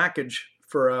package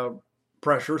for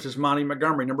pressures is Monty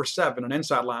Montgomery, number 7, an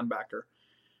inside linebacker,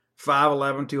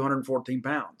 5'11", 214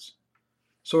 pounds.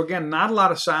 So again, not a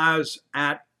lot of size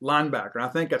at linebacker. And I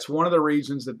think that's one of the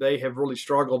reasons that they have really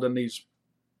struggled in these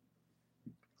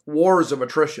wars of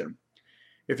attrition.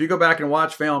 If you go back and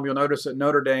watch film, you'll notice that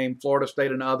Notre Dame, Florida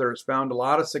State, and others found a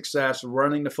lot of success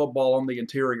running the football on the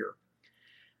interior.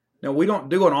 Now, we don't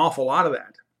do an awful lot of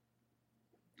that,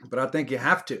 but I think you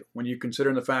have to when you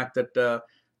consider the fact that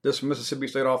this Mississippi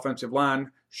State offensive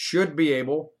line should be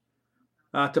able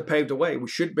to pave the way. We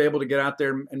should be able to get out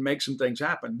there and make some things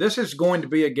happen. This is going to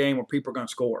be a game where people are going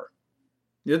to score.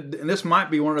 And this might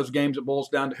be one of those games that boils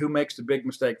down to who makes the big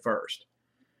mistake first.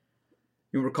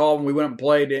 You recall when we went and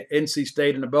played NC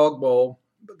State in the Belk Bowl,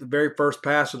 the very first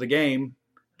pass of the game,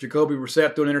 Jacoby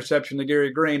Brissett threw an interception to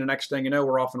Gary Green, and next thing you know,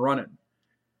 we're off and running.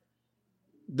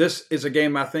 This is a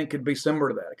game I think could be similar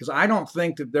to that, because I don't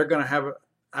think they're going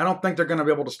to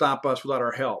be able to stop us without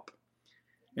our help.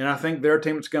 And I think their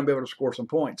team is going to be able to score some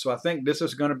points. So I think this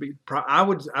is going to be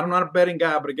I'm not a betting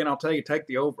guy, but again, I'll tell you, take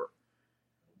the over.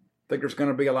 I think there's going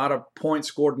to be a lot of points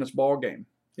scored in this ball game.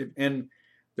 And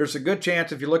there's a good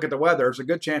chance, if you look at the weather, there's a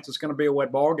good chance it's going to be a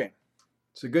wet ball game.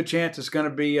 It's a good chance it's going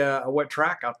to be a wet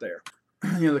track out there.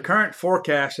 The current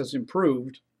forecast has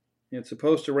improved. It's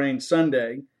supposed to rain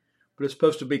Sunday, but it's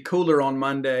supposed to be cooler on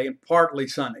Monday and partly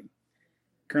sunny.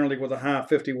 Currently with a high of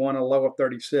 51 and a low of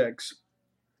 36.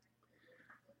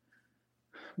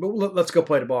 But let's go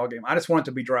play the ball game. I just want it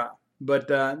to be dry. But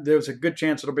there's a good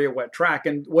chance it'll be a wet track.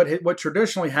 And what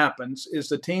traditionally happens is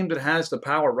the team that has the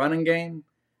power running game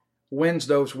wins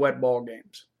those wet ball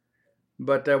games.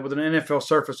 But with an NFL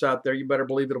surface out there, you better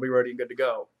believe it'll be ready and good to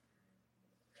go.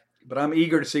 But I'm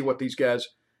eager to see what these guys,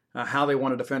 how they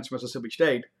want to defend Mississippi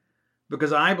State,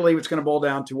 because I believe it's going to boil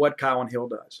down to what Kylin Hill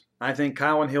does. I think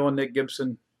Kylin Hill and Nick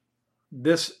Gibson,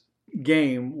 this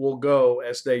game will go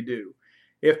as they do.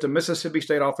 If the Mississippi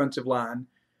State offensive line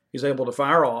is able to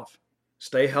fire off,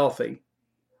 stay healthy,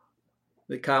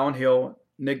 that Kylin Hill,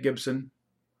 Nick Gibson,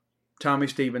 Tommy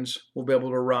Stevens will be able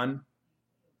to run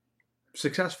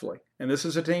successfully. And this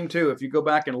is a team, too. If you go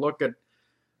back and look at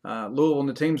Louisville and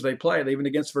the teams they played, even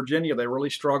against Virginia, they really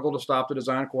struggled to stop the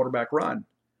design quarterback run.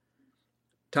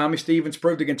 Tommy Stevens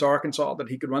proved against Arkansas that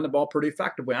he could run the ball pretty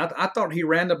effectively. I thought he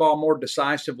ran the ball more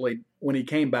decisively when he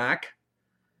came back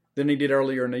than he did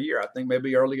earlier in the year. I think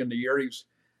maybe early in the year he was,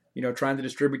 trying to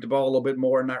distribute the ball a little bit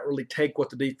more and not really take what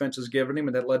the defense has given him,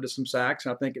 and that led to some sacks,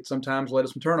 and I think it sometimes led to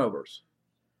some turnovers.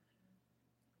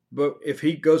 But if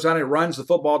he goes out and runs the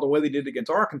football the way they did against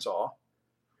Arkansas,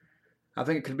 I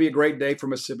think it could be a great day for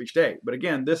Mississippi State. But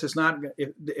again, this is not –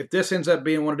 if this ends up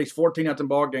being one of these 14-0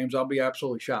 ball games, I'll be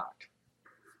absolutely shocked.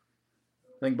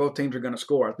 I think both teams are going to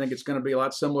score. I think it's going to be a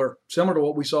lot similar to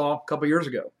what we saw a couple years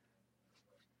ago.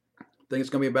 I think it's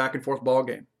going to be a back-and-forth ball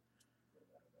game.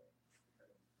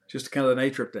 Just kind of the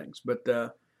nature of things. But,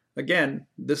 again,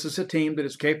 this is a team that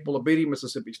is capable of beating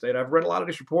Mississippi State. I've read a lot of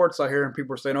these reports I hear, and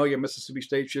people are saying, oh, yeah, Mississippi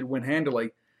State should win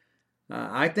handily.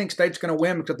 I think State's going to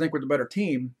win because I think we're the better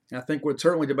team, and I think we're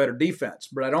certainly the better defense.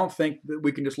 But I don't think that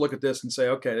we can just look at this and say,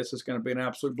 okay, this is going to be an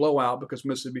absolute blowout because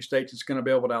Mississippi State is going to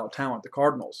be able to out-talent the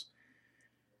Cardinals.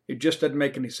 It just doesn't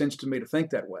make any sense to me to think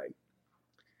that way.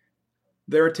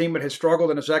 They're a team that has struggled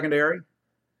in the secondary.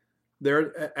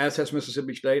 As has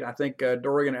Mississippi State. I think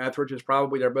Dorian Etheridge is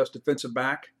probably their best defensive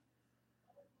back.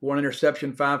 1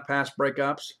 interception, 5 pass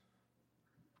breakups,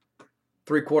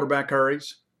 3 quarterback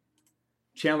hurries.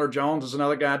 Chandler Jones is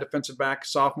another guy, defensive back,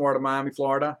 sophomore out of Miami,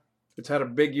 Florida. It's had a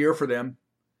big year for them.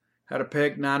 had a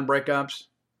pick, 9 breakups,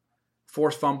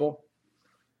 forced fumble.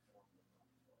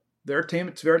 They're a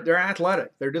team. They're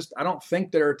athletic. They're just. I don't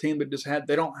think they're a team that just had.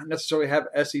 They don't necessarily have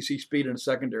SEC speed in the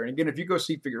secondary. And again, if you go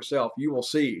see for yourself, you will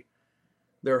see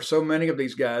there are so many of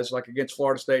these guys, like against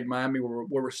Florida State and Miami,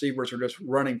 where receivers are just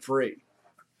running free,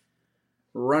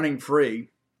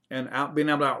 and being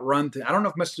able to outrun. I don't know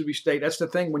if Mississippi State. That's the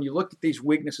thing. When you look at these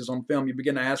weaknesses on film, you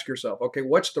begin to ask yourself, okay,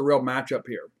 what's the real matchup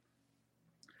here?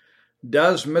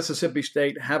 Does Mississippi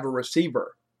State have a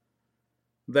receiver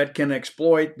that can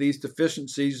exploit these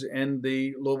deficiencies in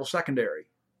the Louisville secondary?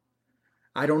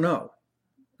 I don't know.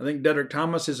 I think Dedrick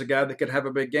Thomas is a guy that could have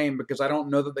a big game because I don't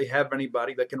know that they have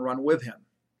anybody that can run with him.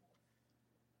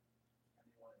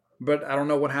 But I don't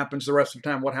know what happens the rest of the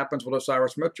time. What happens with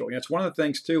Osiris Mitchell? It's one of the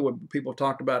things, too, when people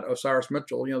talked about Osiris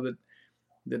Mitchell,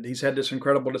 that he's had this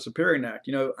incredible disappearing act.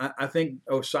 I think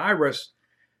Osiris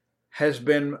has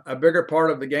been a bigger part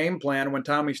of the game plan when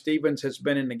Tommy Stevens has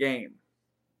been in the game.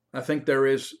 I think there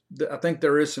is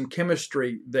some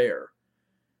chemistry there,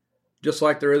 just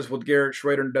like there is with Garrett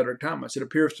Shrader and Dedrick Thomas. It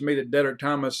appears to me that Dedrick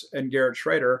Thomas and Garrett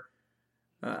Shrader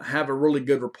have a really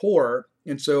good rapport,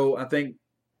 and so I think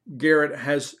Garrett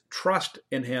has trust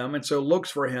in him, and so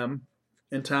looks for him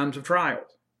in times of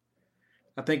trials.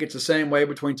 I think it's the same way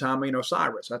between Tommy and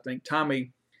Osiris. I think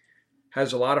Tommy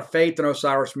has a lot of faith in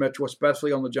Osiris Mitchell,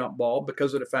 especially on the jump ball,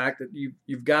 because of the fact that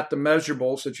you've got the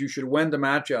measurables that you should win the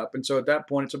matchup. And so at that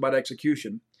point, it's about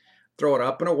execution. Throw it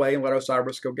up and away and let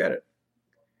Osiris go get it.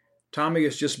 Tommy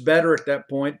is just better at that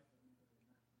point,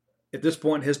 at this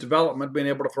point in his development, being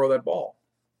able to throw that ball.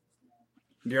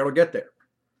 Garrett will get there.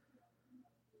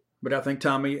 But I think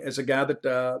Tommy is a guy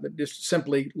that just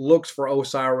simply looks for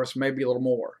Osiris maybe a little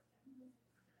more.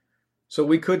 So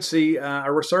we could see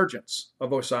a resurgence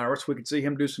of Osiris. We could see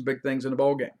him do some big things in the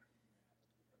bowl game.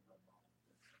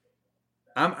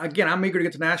 I'm eager to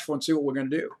get to Nashville and see what we're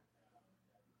going to do.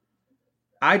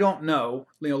 I don't know,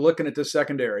 looking at this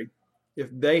secondary, if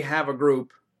they have a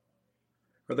group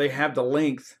or they have the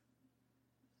length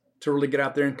to really get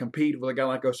out there and compete with a guy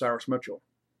like Osiris Mitchell.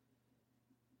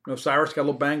 Osiris got a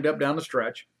little banged up down the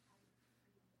stretch.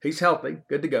 He's healthy,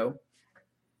 good to go.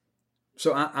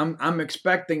 So I'm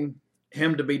expecting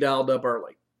him to be dialed up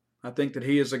early. I think that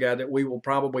he is a guy that we will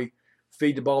probably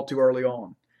feed the ball to early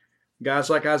on. Guys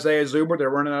like Isaiah Zuber, they're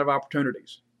running out of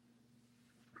opportunities.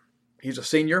 He's a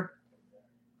senior.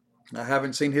 I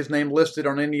haven't seen his name listed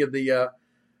on any of the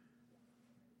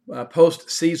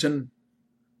postseason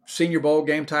Senior Bowl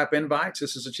game type invites.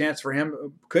 This is a chance for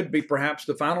him, could be perhaps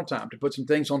the final time, to put some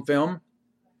things on film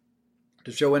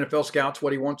to show NFL scouts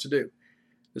what he wants to do.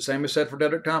 The same is said for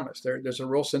Dedrick Thomas. There's a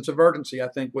real sense of urgency, I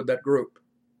think, with that group.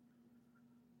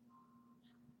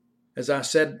 As I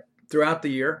said throughout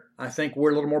the year, I think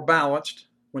we're a little more balanced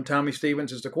when Tommy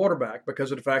Stevens is the quarterback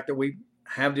because of the fact that we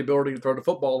have the ability to throw the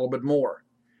football a little bit more.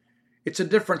 It's a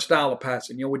different style of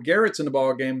passing. When Garrett's in the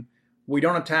ball game, we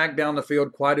don't attack down the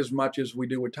field quite as much as we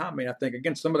do with Tommy. I think,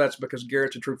 again, some of that's because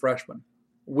Garrett's a true freshman.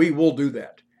 We will do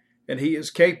that, and he is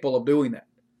capable of doing that.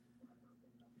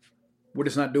 We're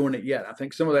just not doing it yet. I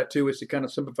think some of that, too, is to kind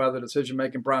of simplify the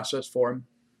decision-making process for him.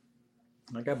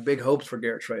 I got big hopes for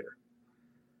Garrett Shrader.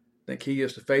 I think he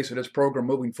is the face of this program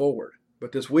moving forward.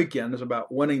 But this weekend is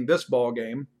about winning this ball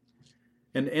game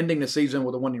and ending the season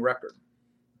with a winning record.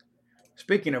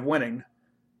 Speaking of winning,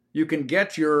 you can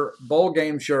get your bowl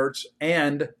game shirts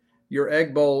and your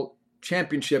Egg Bowl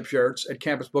championship shirts at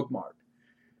Campus Bookmart.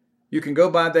 You can go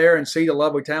by there and see the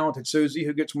lovely, talented Susie,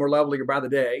 who gets more lovelier by the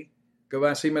day. Go by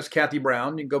and see Miss Kathy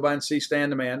Brown. You can go by and see Stan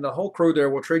the Man. The whole crew there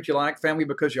will treat you like family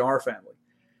because you are family.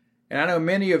 And I know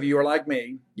many of you are like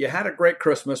me. You had a great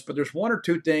Christmas, but there's one or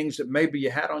two things that maybe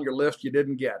you had on your list you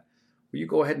didn't get. Well, you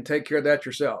go ahead and take care of that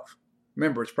yourself.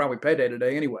 Remember, it's probably payday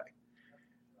today anyway.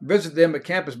 Visit them at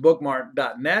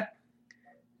campusbookmart.net.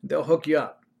 They'll hook you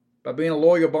up. By being a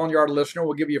loyal Boneyard listener,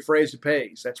 we'll give you a phrase that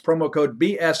pays. That's promo code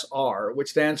BSR, which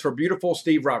stands for Beautiful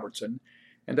Steve Robertson.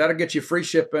 And that'll get you free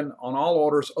shipping on all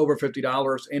orders over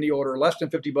 $50. Any order less than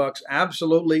 $50,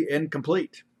 absolutely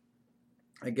incomplete.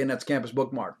 Again, that's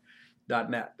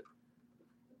campusbookmart.net.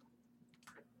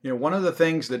 One of the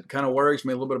things that kind of worries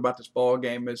me a little bit about this ball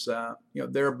game is,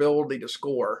 their ability to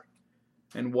score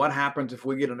and what happens if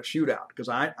we get in a shootout. Because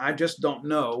I just don't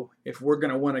know if we're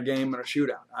going to win a game in a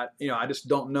shootout. I just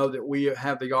don't know that we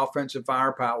have the offensive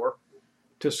firepower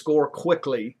to score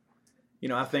quickly.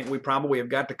 I think we probably have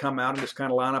got to come out and just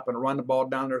kind of line up and run the ball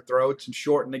down their throats and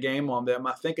shorten the game on them.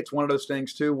 I think it's one of those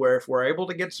things, too, where if we're able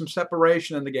to get some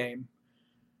separation in the game,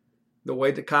 the way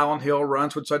that Colin Hill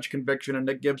runs with such conviction and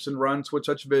Nick Gibson runs with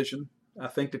such vision, I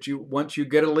think that once you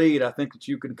get a lead, I think that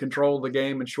you can control the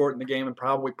game and shorten the game and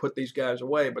probably put these guys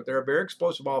away. But they're a very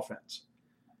explosive offense.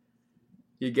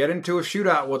 You get into a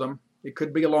shootout with them, it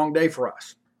could be a long day for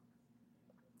us.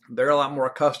 They're a lot more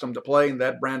accustomed to playing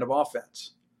that brand of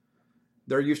offense.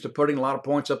 They're used to putting a lot of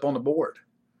points up on the board.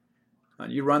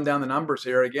 You run down the numbers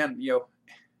here again.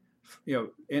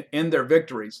 In their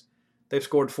victories, they've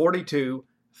scored 42,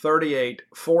 38,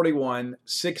 41,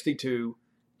 62,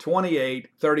 28,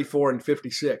 34, and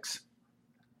 56.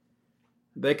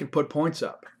 They can put points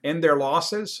up. In their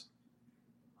losses,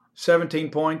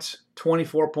 17 points,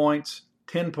 24 points,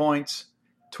 10 points,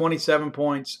 27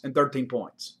 points, and 13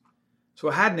 points. So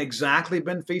it hadn't exactly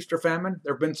been feast or famine.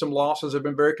 There have been some losses that have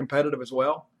been very competitive as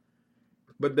well.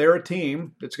 But they're a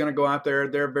team that's going to go out there.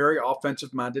 They're a very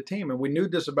offensive-minded team. And we knew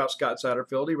this about Scott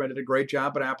Satterfield. He did a great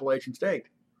job at Appalachian State.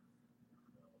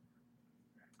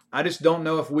 I just don't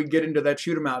know if we get into that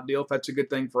shoot-'em-out deal, if that's a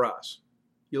good thing for us.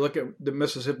 You look at the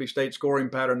Mississippi State scoring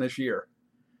pattern this year.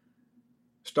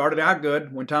 Started out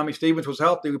good. When Tommy Stevens was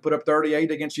healthy, we put up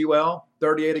 38 against UL,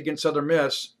 38 against Southern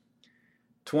Miss,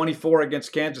 24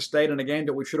 against Kansas State in a game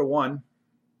that we should have won.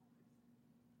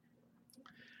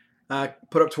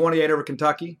 Put up 28 over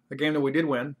Kentucky, a game that we did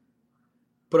win.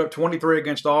 Put up 23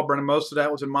 against Auburn, and most of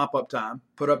that was in mop-up time.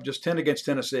 Put up just 10 against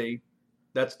Tennessee.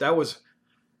 That was,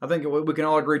 I think we can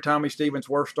all agree, Tommy Stevens'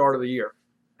 worst start of the year.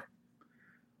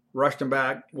 Rushed him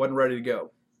back, wasn't ready to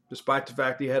go, despite the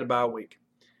fact he had a bye week.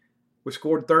 We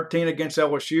scored 13 against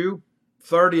LSU,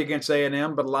 30 against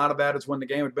A&M, but a lot of that is when the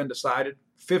game had been decided.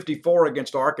 54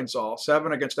 against Arkansas,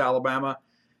 7 against Alabama,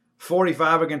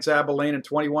 45 against Abilene, and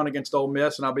 21 against Ole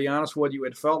Miss. And I'll be honest with you,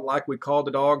 it felt like we called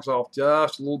the dogs off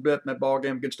just a little bit in that ball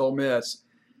game against Ole Miss.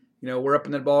 We're up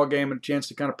in that ball game and a chance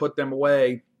to kind of put them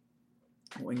away.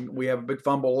 When we have a big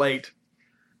fumble late,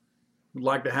 we'd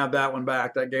like to have that one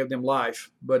back. That gave them life.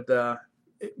 But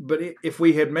if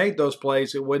we had made those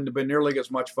plays, it wouldn't have been nearly as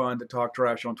much fun to talk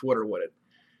trash on Twitter, would it?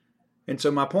 And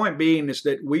so my point being is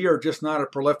that we are just not a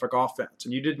prolific offense.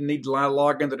 And you didn't need to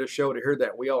log into the show to hear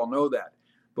that. We all know that.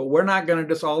 But we're not going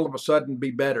to just all of a sudden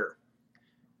be better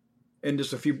in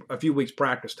just a few weeks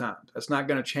practice time. That's not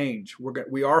going to change.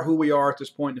 We are who we are at this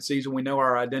point in the season. We know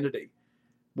our identity.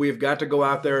 We have got to go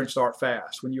out there and start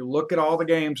fast. When you look at all the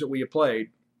games that we have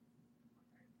played,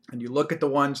 and you look at the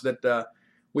ones that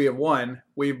we have won,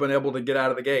 we've been able to get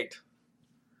out of the gate.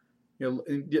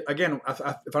 Again,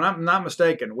 if I'm not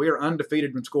mistaken, we are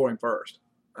undefeated when scoring first.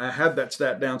 I had that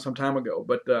stat down some time ago,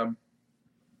 but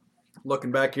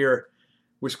looking back here,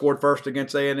 we scored first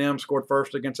against A&M, scored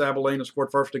first against Abilene, and scored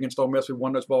first against Ole Miss. We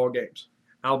won those ball games.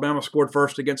 Alabama scored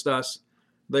first against us.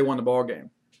 They won the ball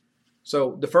game.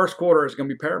 So the first quarter is going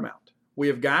to be paramount. We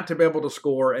have got to be able to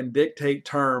score and dictate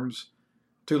terms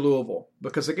to Louisville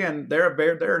because, again,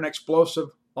 they're an explosive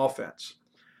offense.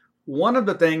 One of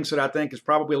the things that I think is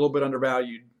probably a little bit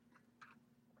undervalued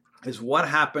is what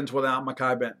happens without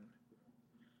Mekhi Benton.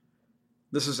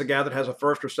 This is a guy that has a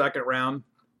first or second round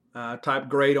type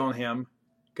grade on him.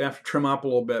 Going to have to trim up a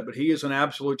little bit, but he is an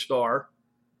absolute star.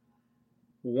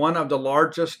 One of the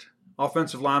largest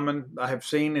offensive linemen I have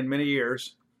seen in many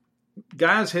years.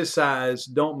 Guys his size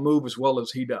don't move as well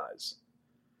as he does.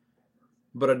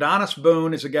 But Adonis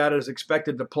Boone is a guy that is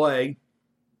expected to play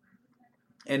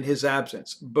in his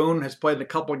absence. Boone has played in a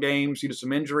couple of games due to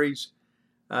some injuries.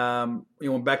 When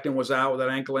Becton was out with that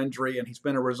ankle injury, and he's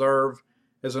been a reserve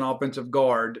as an offensive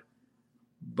guard.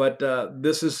 But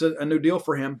this is a new deal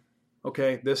for him.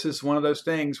 Okay, this is one of those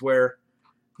things where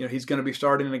he's going to be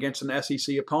starting against an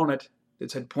SEC opponent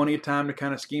that's had plenty of time to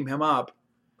kind of scheme him up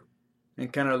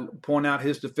and kind of point out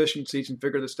his deficiencies and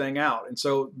figure this thing out. And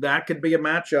so that could be a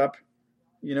matchup,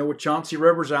 with Chauncey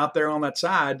Rivers out there on that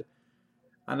side,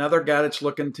 another guy that's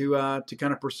looking to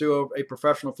kind of pursue a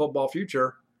professional football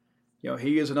future.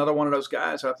 He is another one of those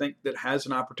guys I think that has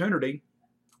an opportunity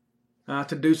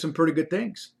to do some pretty good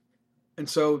things. And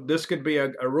so this could be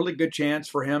a really good chance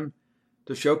for him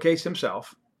to showcase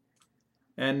himself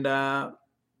and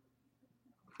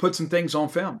put some things on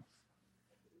film.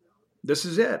 This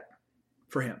is it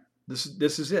for him. This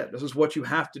is it. This is what you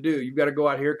have to do. You've got to go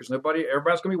out here because everybody's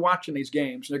going to be watching these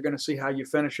games. And they're going to see how you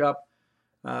finish up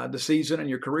the season and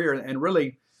your career. And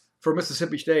really, for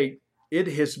Mississippi State, it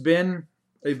has been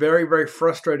a very, very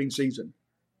frustrating season.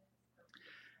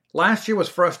 Last year was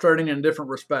frustrating in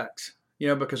different respects.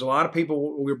 Because a lot of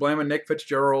people were blaming Nick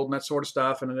Fitzgerald and that sort of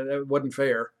stuff, and it wasn't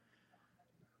fair.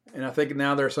 And I think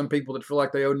now there are some people that feel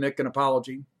like they owe Nick an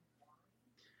apology.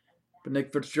 But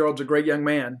Nick Fitzgerald's a great young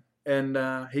man, and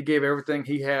he gave everything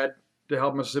he had to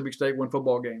help Mississippi State win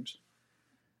football games.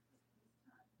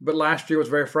 But last year was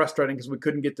very frustrating because we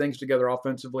couldn't get things together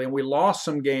offensively, and we lost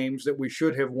some games that we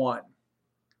should have won.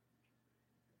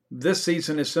 This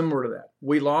season is similar to that.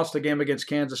 We lost a game against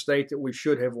Kansas State that we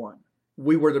should have won.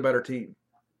 We were the better team.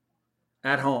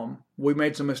 At home, we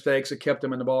made some mistakes that kept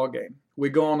them in the ball game. We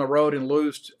go on the road and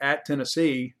lose at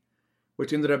Tennessee,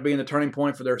 which ended up being the turning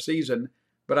point for their season.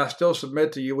 But I still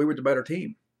submit to you, we were the better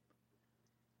team.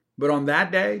 But on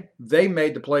that day, they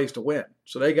made the plays to win,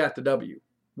 so they got the W.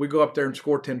 We go up there and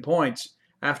score 10 points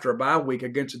after a bye week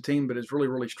against a team that has really,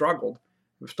 really struggled.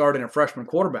 We're starting a freshman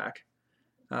quarterback.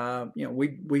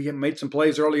 We made some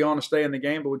plays early on to stay in the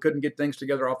game, but we couldn't get things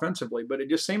together offensively. But it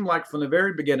just seemed like from the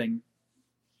very beginning,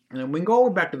 and we can go all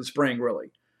the way back to the spring,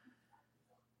 really.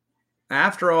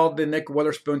 After all the Nick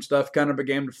Witherspoon stuff kind of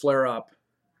began to flare up,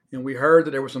 and we heard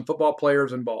that there were some football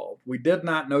players involved, we did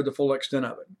not know the full extent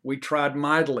of it. We tried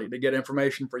mightily to get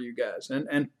information for you guys.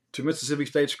 And to Mississippi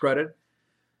State's credit,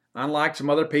 unlike some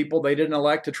other people, they didn't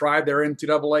elect to try their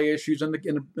NCAA issues in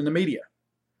the media.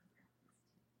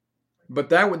 But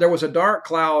there was a dark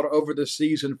cloud over the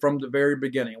season from the very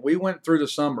beginning. We went through the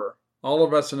summer, all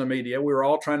of us in the media. We were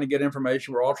all trying to get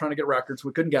information. We were all trying to get records.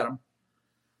 We couldn't get them.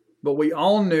 But we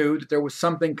all knew that there was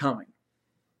something coming.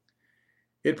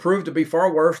 It proved to be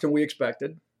far worse than we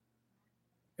expected.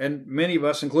 And many of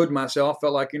us, including myself,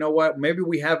 felt like, you know what, maybe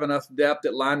we have enough depth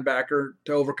at linebacker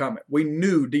to overcome it. We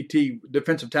knew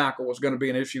defensive tackle, was going to be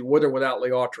an issue with or without Lee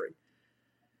Autry.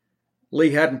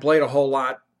 Lee hadn't played a whole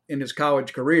lot in his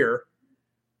college career.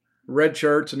 Red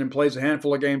shirts and then plays a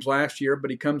handful of games last year,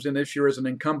 but he comes in this year as an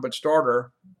incumbent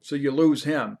starter, so you lose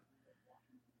him.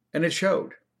 And it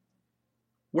showed.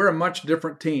 We're a much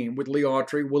different team with Lee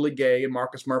Autry, Willie Gay, and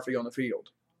Marcus Murphy on the field.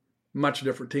 Much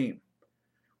different team.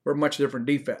 We're a much different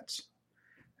defense.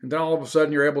 And then all of a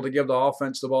sudden you're able to give the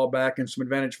offense the ball back in some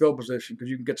advantage field position because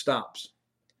you can get stops.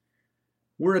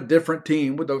 We're a different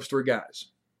team with those three guys.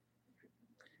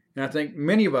 And I think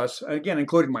many of us, again,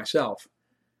 including myself,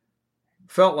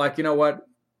 felt like, you know what,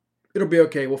 it'll be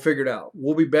okay. We'll figure it out.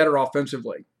 We'll be better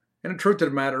offensively. And the truth of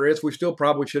the matter is we still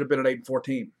probably should have been an 8-4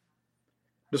 team,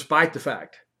 despite the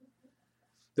fact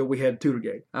that we had 2 to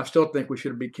game. I still think we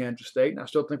should have beat Kansas State, and I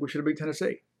still think we should have beat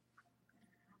Tennessee.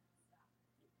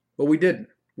 But we didn't.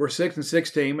 We're a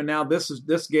 6-6 team, and now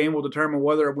this game will determine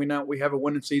whether we have a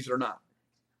winning season or not.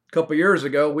 A couple of years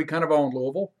ago, we kind of owned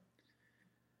Louisville.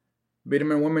 Beat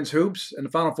them in women's hoops in the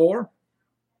Final Four.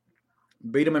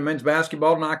 Beat them in men's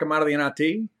basketball, knock them out of the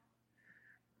NIT.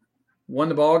 Won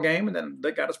the ball game, and then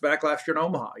they got us back last year in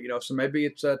Omaha. So maybe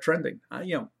it's trending. I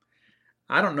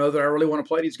don't know that I really want to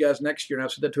play these guys next year, and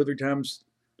I've said that 2 or 3 times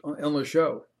on the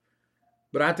show.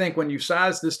 But I think when you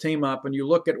size this team up and you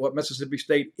look at what Mississippi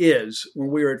State is when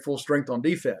we are at full strength on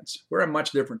defense, we're a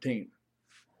much different team.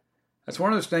 That's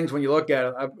one of those things when you look at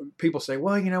it, people say,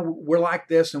 well, we're like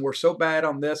this and we're so bad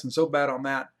on this and so bad on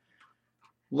that.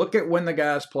 Look at when the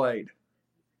guys played.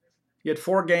 You had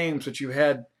 4 games that you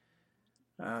had,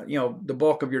 the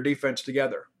bulk of your defense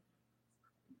together.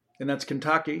 And that's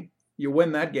Kentucky. You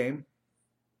win that game.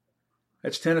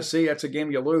 That's Tennessee. That's a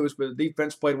game you lose, but the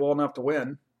defense played well enough to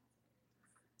win.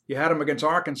 You had them against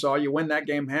Arkansas. You win that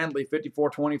game handily,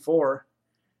 54-24.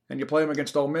 And you play them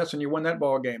against Ole Miss, and you win that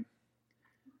ball game.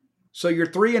 So you're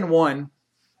 3-1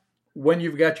 when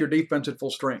you've got your defense at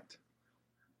full strength.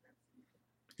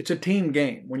 It's a team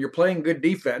game. When you're playing good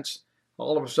defense,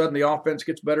 all of a sudden the offense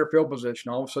gets better field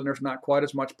position. All of a sudden there's not quite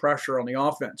as much pressure on the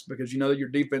offense because you know that your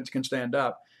defense can stand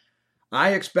up.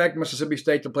 I expect Mississippi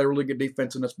State to play really good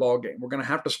defense in this ball game. We're going to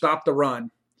have to stop the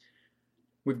run.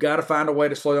 We've got to find a way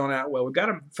to slow down Atwell. We've got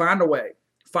to find a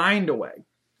way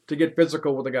to get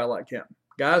physical with a guy like him.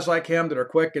 Guys like him that are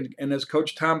quick, and as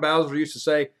Coach Tom Bowser used to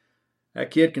say,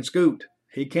 that kid can scoot.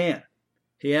 He can.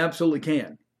 He absolutely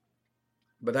can.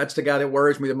 But that's the guy that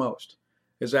worries me the most,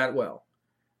 is Atwell,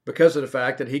 because of the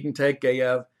fact that he can take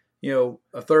a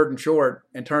 3rd and short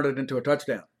and turn it into a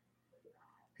touchdown.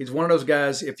 He's one of those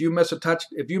guys, if you miss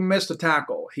the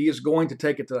tackle, he is going to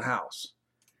take it to the house.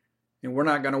 And we're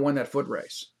not going to win that foot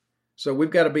race. So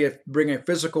we've got to bring a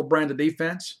physical brand of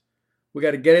defense. We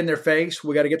got to get in their face.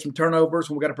 We got to get some turnovers,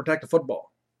 and we got to protect the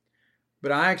football.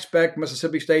 But I expect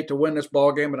Mississippi State to win this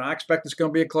ball game, and I expect it's going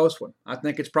to be a close one. I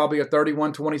think it's probably a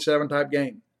 31-27 type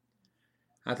game.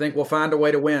 I think we'll find a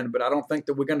way to win, but I don't think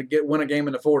that we're going to win a game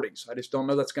in the 40s. I just don't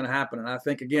know that's going to happen. And I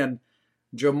think, again,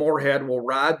 Joe Moorhead will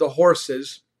ride the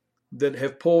horses that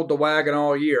have pulled the wagon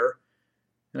all year,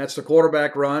 and that's the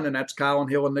quarterback run, and that's Colin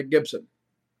Hill and Nick Gibson.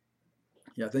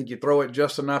 I think you throw it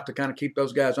just enough to kind of keep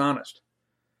those guys honest.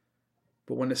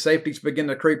 But when the safeties begin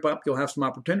to creep up, you'll have some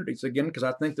opportunities again, because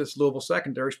I think this Louisville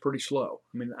secondary is pretty slow.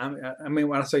 I mean,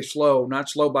 when I say slow, not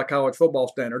slow by college football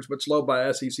standards, but slow by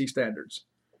SEC standards.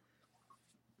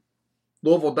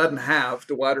 Louisville doesn't have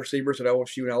the wide receivers that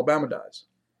LSU and Alabama does.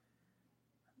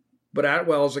 But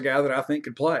Atwell is a guy that I think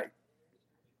could play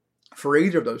for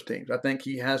either of those teams. I think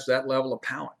he has that level of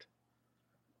talent.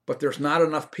 But there's not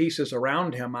enough pieces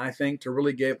around him, I think, to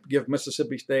really give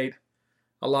Mississippi State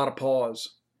a lot of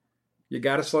pause. You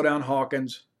got to slow down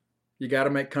Hawkins. You got to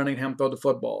make Cunningham throw the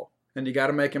football. And you got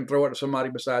to make him throw it to somebody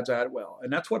besides Atwell.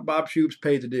 And that's what Bob Shoop's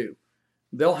paid to do.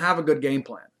 They'll have a good game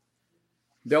plan.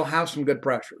 They'll have some good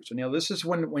pressures. And, this is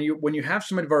when you have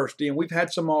some adversity, and we've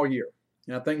had some all year.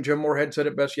 And I think Jim Moorhead said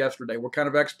it best yesterday. We're kind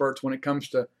of experts when it comes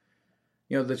to,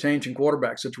 the changing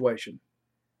quarterback situation.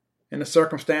 And the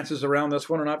circumstances around this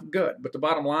one are not good. But the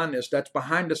bottom line is that's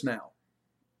behind us now.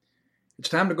 It's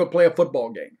time to go play a football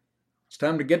game. It's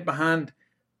time to get behind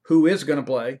who is going to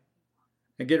play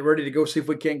and get ready to go see if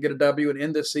we can't get a W and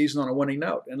end this season on a winning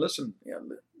note. And listen,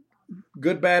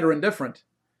 good, bad, or indifferent,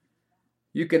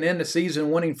 you can end the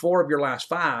season winning 4 of your last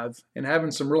 5 and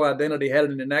having some real identity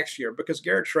headed into next year, because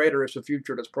Garrett Schrader is the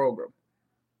future of this program.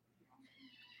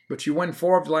 But you win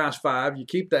 4 of the last 5, you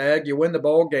keep the egg, you win the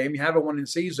bowl game, you have a winning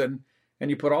season, and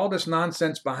you put all this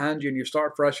nonsense behind you and you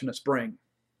start fresh in the spring.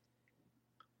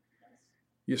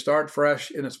 You start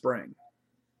fresh in the spring.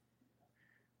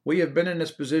 We have been in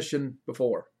this position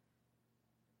before.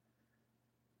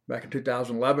 Back in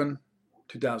 2011,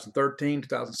 2013,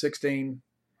 2016.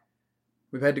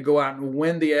 We've had to go out and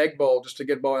win the Egg Bowl just to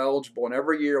get bowl eligible. And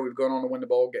every year we've gone on to win the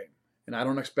bowl game. And I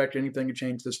don't expect anything to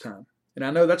change this time. And I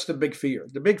know that's the big fear.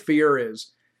 The big fear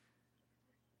is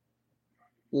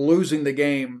losing the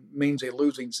game means a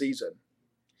losing season.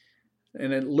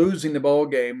 And then losing the bowl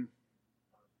game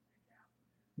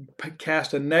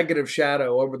cast a negative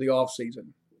shadow over the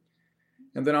offseason.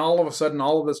 And then all of a sudden,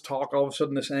 all of this talk, all of a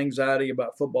sudden this anxiety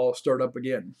about football is stirred up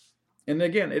again. And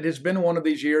again, it has been one of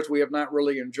these years we have not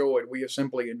really enjoyed. We have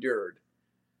simply endured.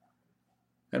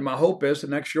 And my hope is the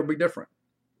next year will be different.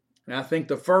 And I think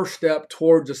the first step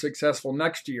towards a successful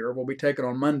next year will be taken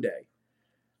on Monday.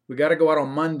 We got to go out on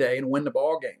Monday and win the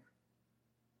ball game.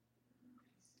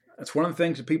 That's one of the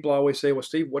things that people always say, well,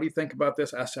 Steve, what do you think about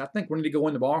this? I say, I think we need to go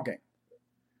win the ball game.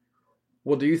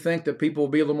 Well, do you think that people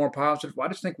will be a little more positive? Well, I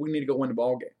just think we need to go win the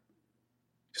ball game.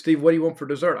 Steve, what do you want for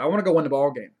dessert? I want to go win the ball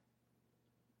game.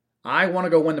 I want to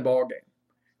go win the ball game,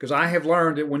 because I have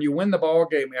learned that when you win the ball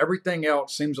game, everything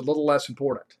else seems a little less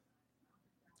important.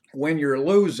 When you're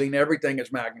losing, everything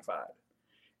is magnified.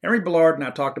 Henry Ballard and I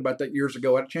talked about that years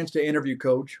ago. I had a chance to interview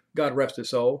Coach, God rest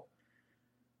his soul.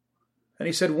 And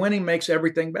he said winning makes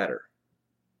everything better.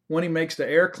 Winning makes the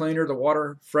air cleaner, the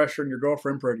water fresher, and your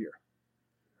girlfriend prettier.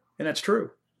 And that's true.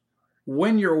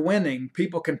 When you're winning,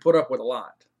 people can put up with a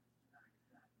lot.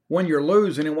 When you're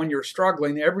losing and when you're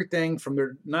struggling, everything from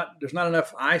there's not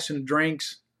enough ice in the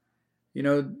drinks.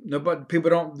 Nobody, people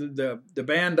don't. The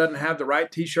band doesn't have the right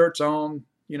T-shirts on.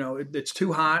 It's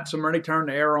too hot. Somebody turn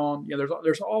the air on.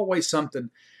 There's always something.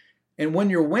 And when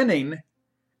you're winning,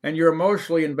 and you're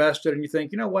emotionally invested, and you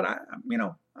think,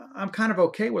 I'm kind of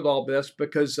okay with all this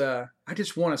because I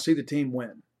just want to see the team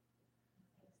win.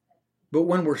 But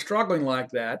when we're struggling like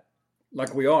that,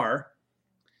 like we are,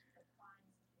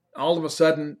 all of a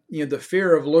sudden, the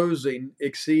fear of losing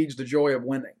exceeds the joy of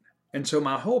winning. And so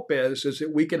my hope is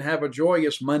that we can have a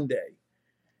joyous Monday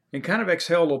and kind of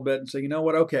exhale a little bit and say, you know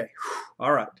what, okay,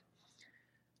 all right.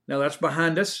 Now that's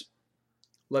behind us.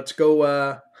 Let's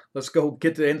go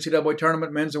get to the NCAA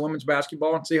tournament, men's and women's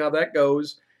basketball, and see how that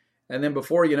goes. And then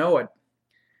before you know it,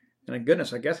 and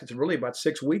goodness, I guess it's really about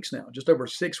 6 weeks now, just over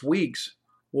 6 weeks,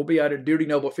 we'll be out at Duty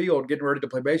Noble Field getting ready to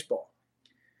play baseball.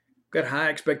 Got high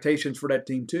expectations for that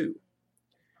team too.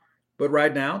 But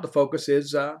right now, the focus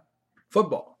is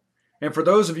football. And for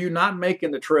those of you not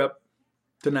making the trip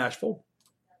to Nashville,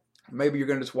 maybe you're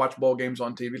going to just watch bowl games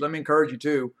on TV. Let me encourage you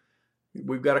too.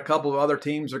 We've got a couple of other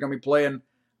teams that are going to be playing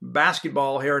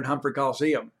basketball here in Humphrey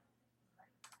Coliseum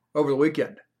over the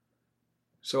weekend.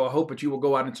 So I hope that you will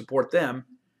go out and support them.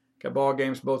 Got ball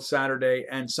games both Saturday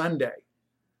and Sunday.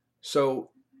 So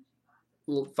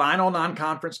final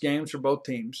non-conference games for both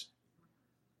teams.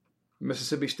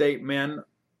 Mississippi State men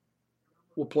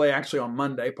will play actually on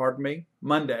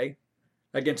Monday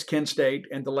against Kent State,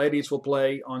 and the ladies will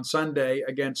play on Sunday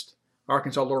against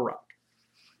Arkansas Little Rock.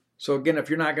 So again, if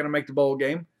you're not going to make the bowl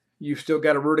game, you've still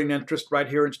got a rooting interest right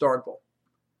here in Starkville.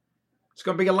 It's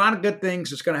going to be a lot of good things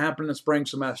that's going to happen in the spring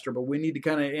semester, but we need to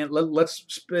kind of let's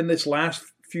spend this last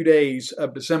few days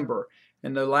of December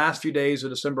and the last few days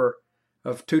of December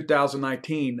of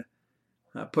 2019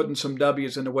 putting some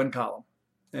W's in the win column.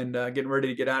 and getting ready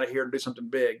to get out of here and do something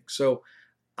big. So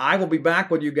I will be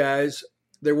back with you guys.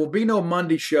 There will be no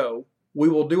Monday show. We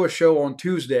will do a show on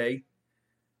Tuesday,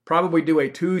 probably do a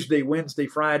Tuesday, Wednesday,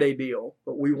 Friday deal,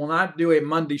 but we will not do a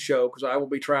Monday show because I will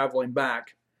be traveling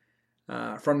back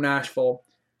from Nashville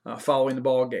following the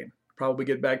ball game. Probably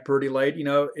get back pretty late, and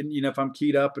if I'm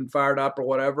keyed up and fired up or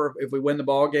whatever, if we win the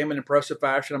ball game in impressive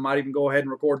fashion, I might even go ahead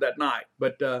and record that night.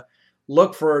 But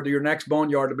look for your next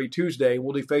Boneyard to be Tuesday.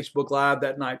 We'll do Facebook Live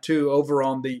that night too over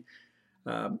on the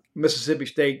Mississippi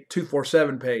State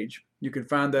 247 page. You can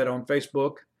find that on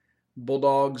Facebook,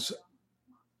 Bulldogs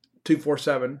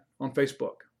 247 on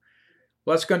Facebook.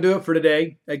 Well, that's going to do it for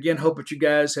today. Again, hope that you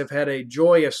guys have had a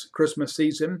joyous Christmas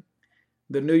season.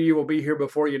 The new year will be here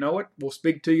before you know it. We'll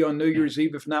speak to you on New Year's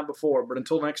Eve, if not before. But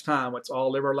until next time, let's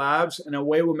all live our lives in a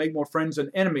way we'll make more friends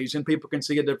than enemies, and people can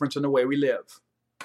see a difference in the way we live.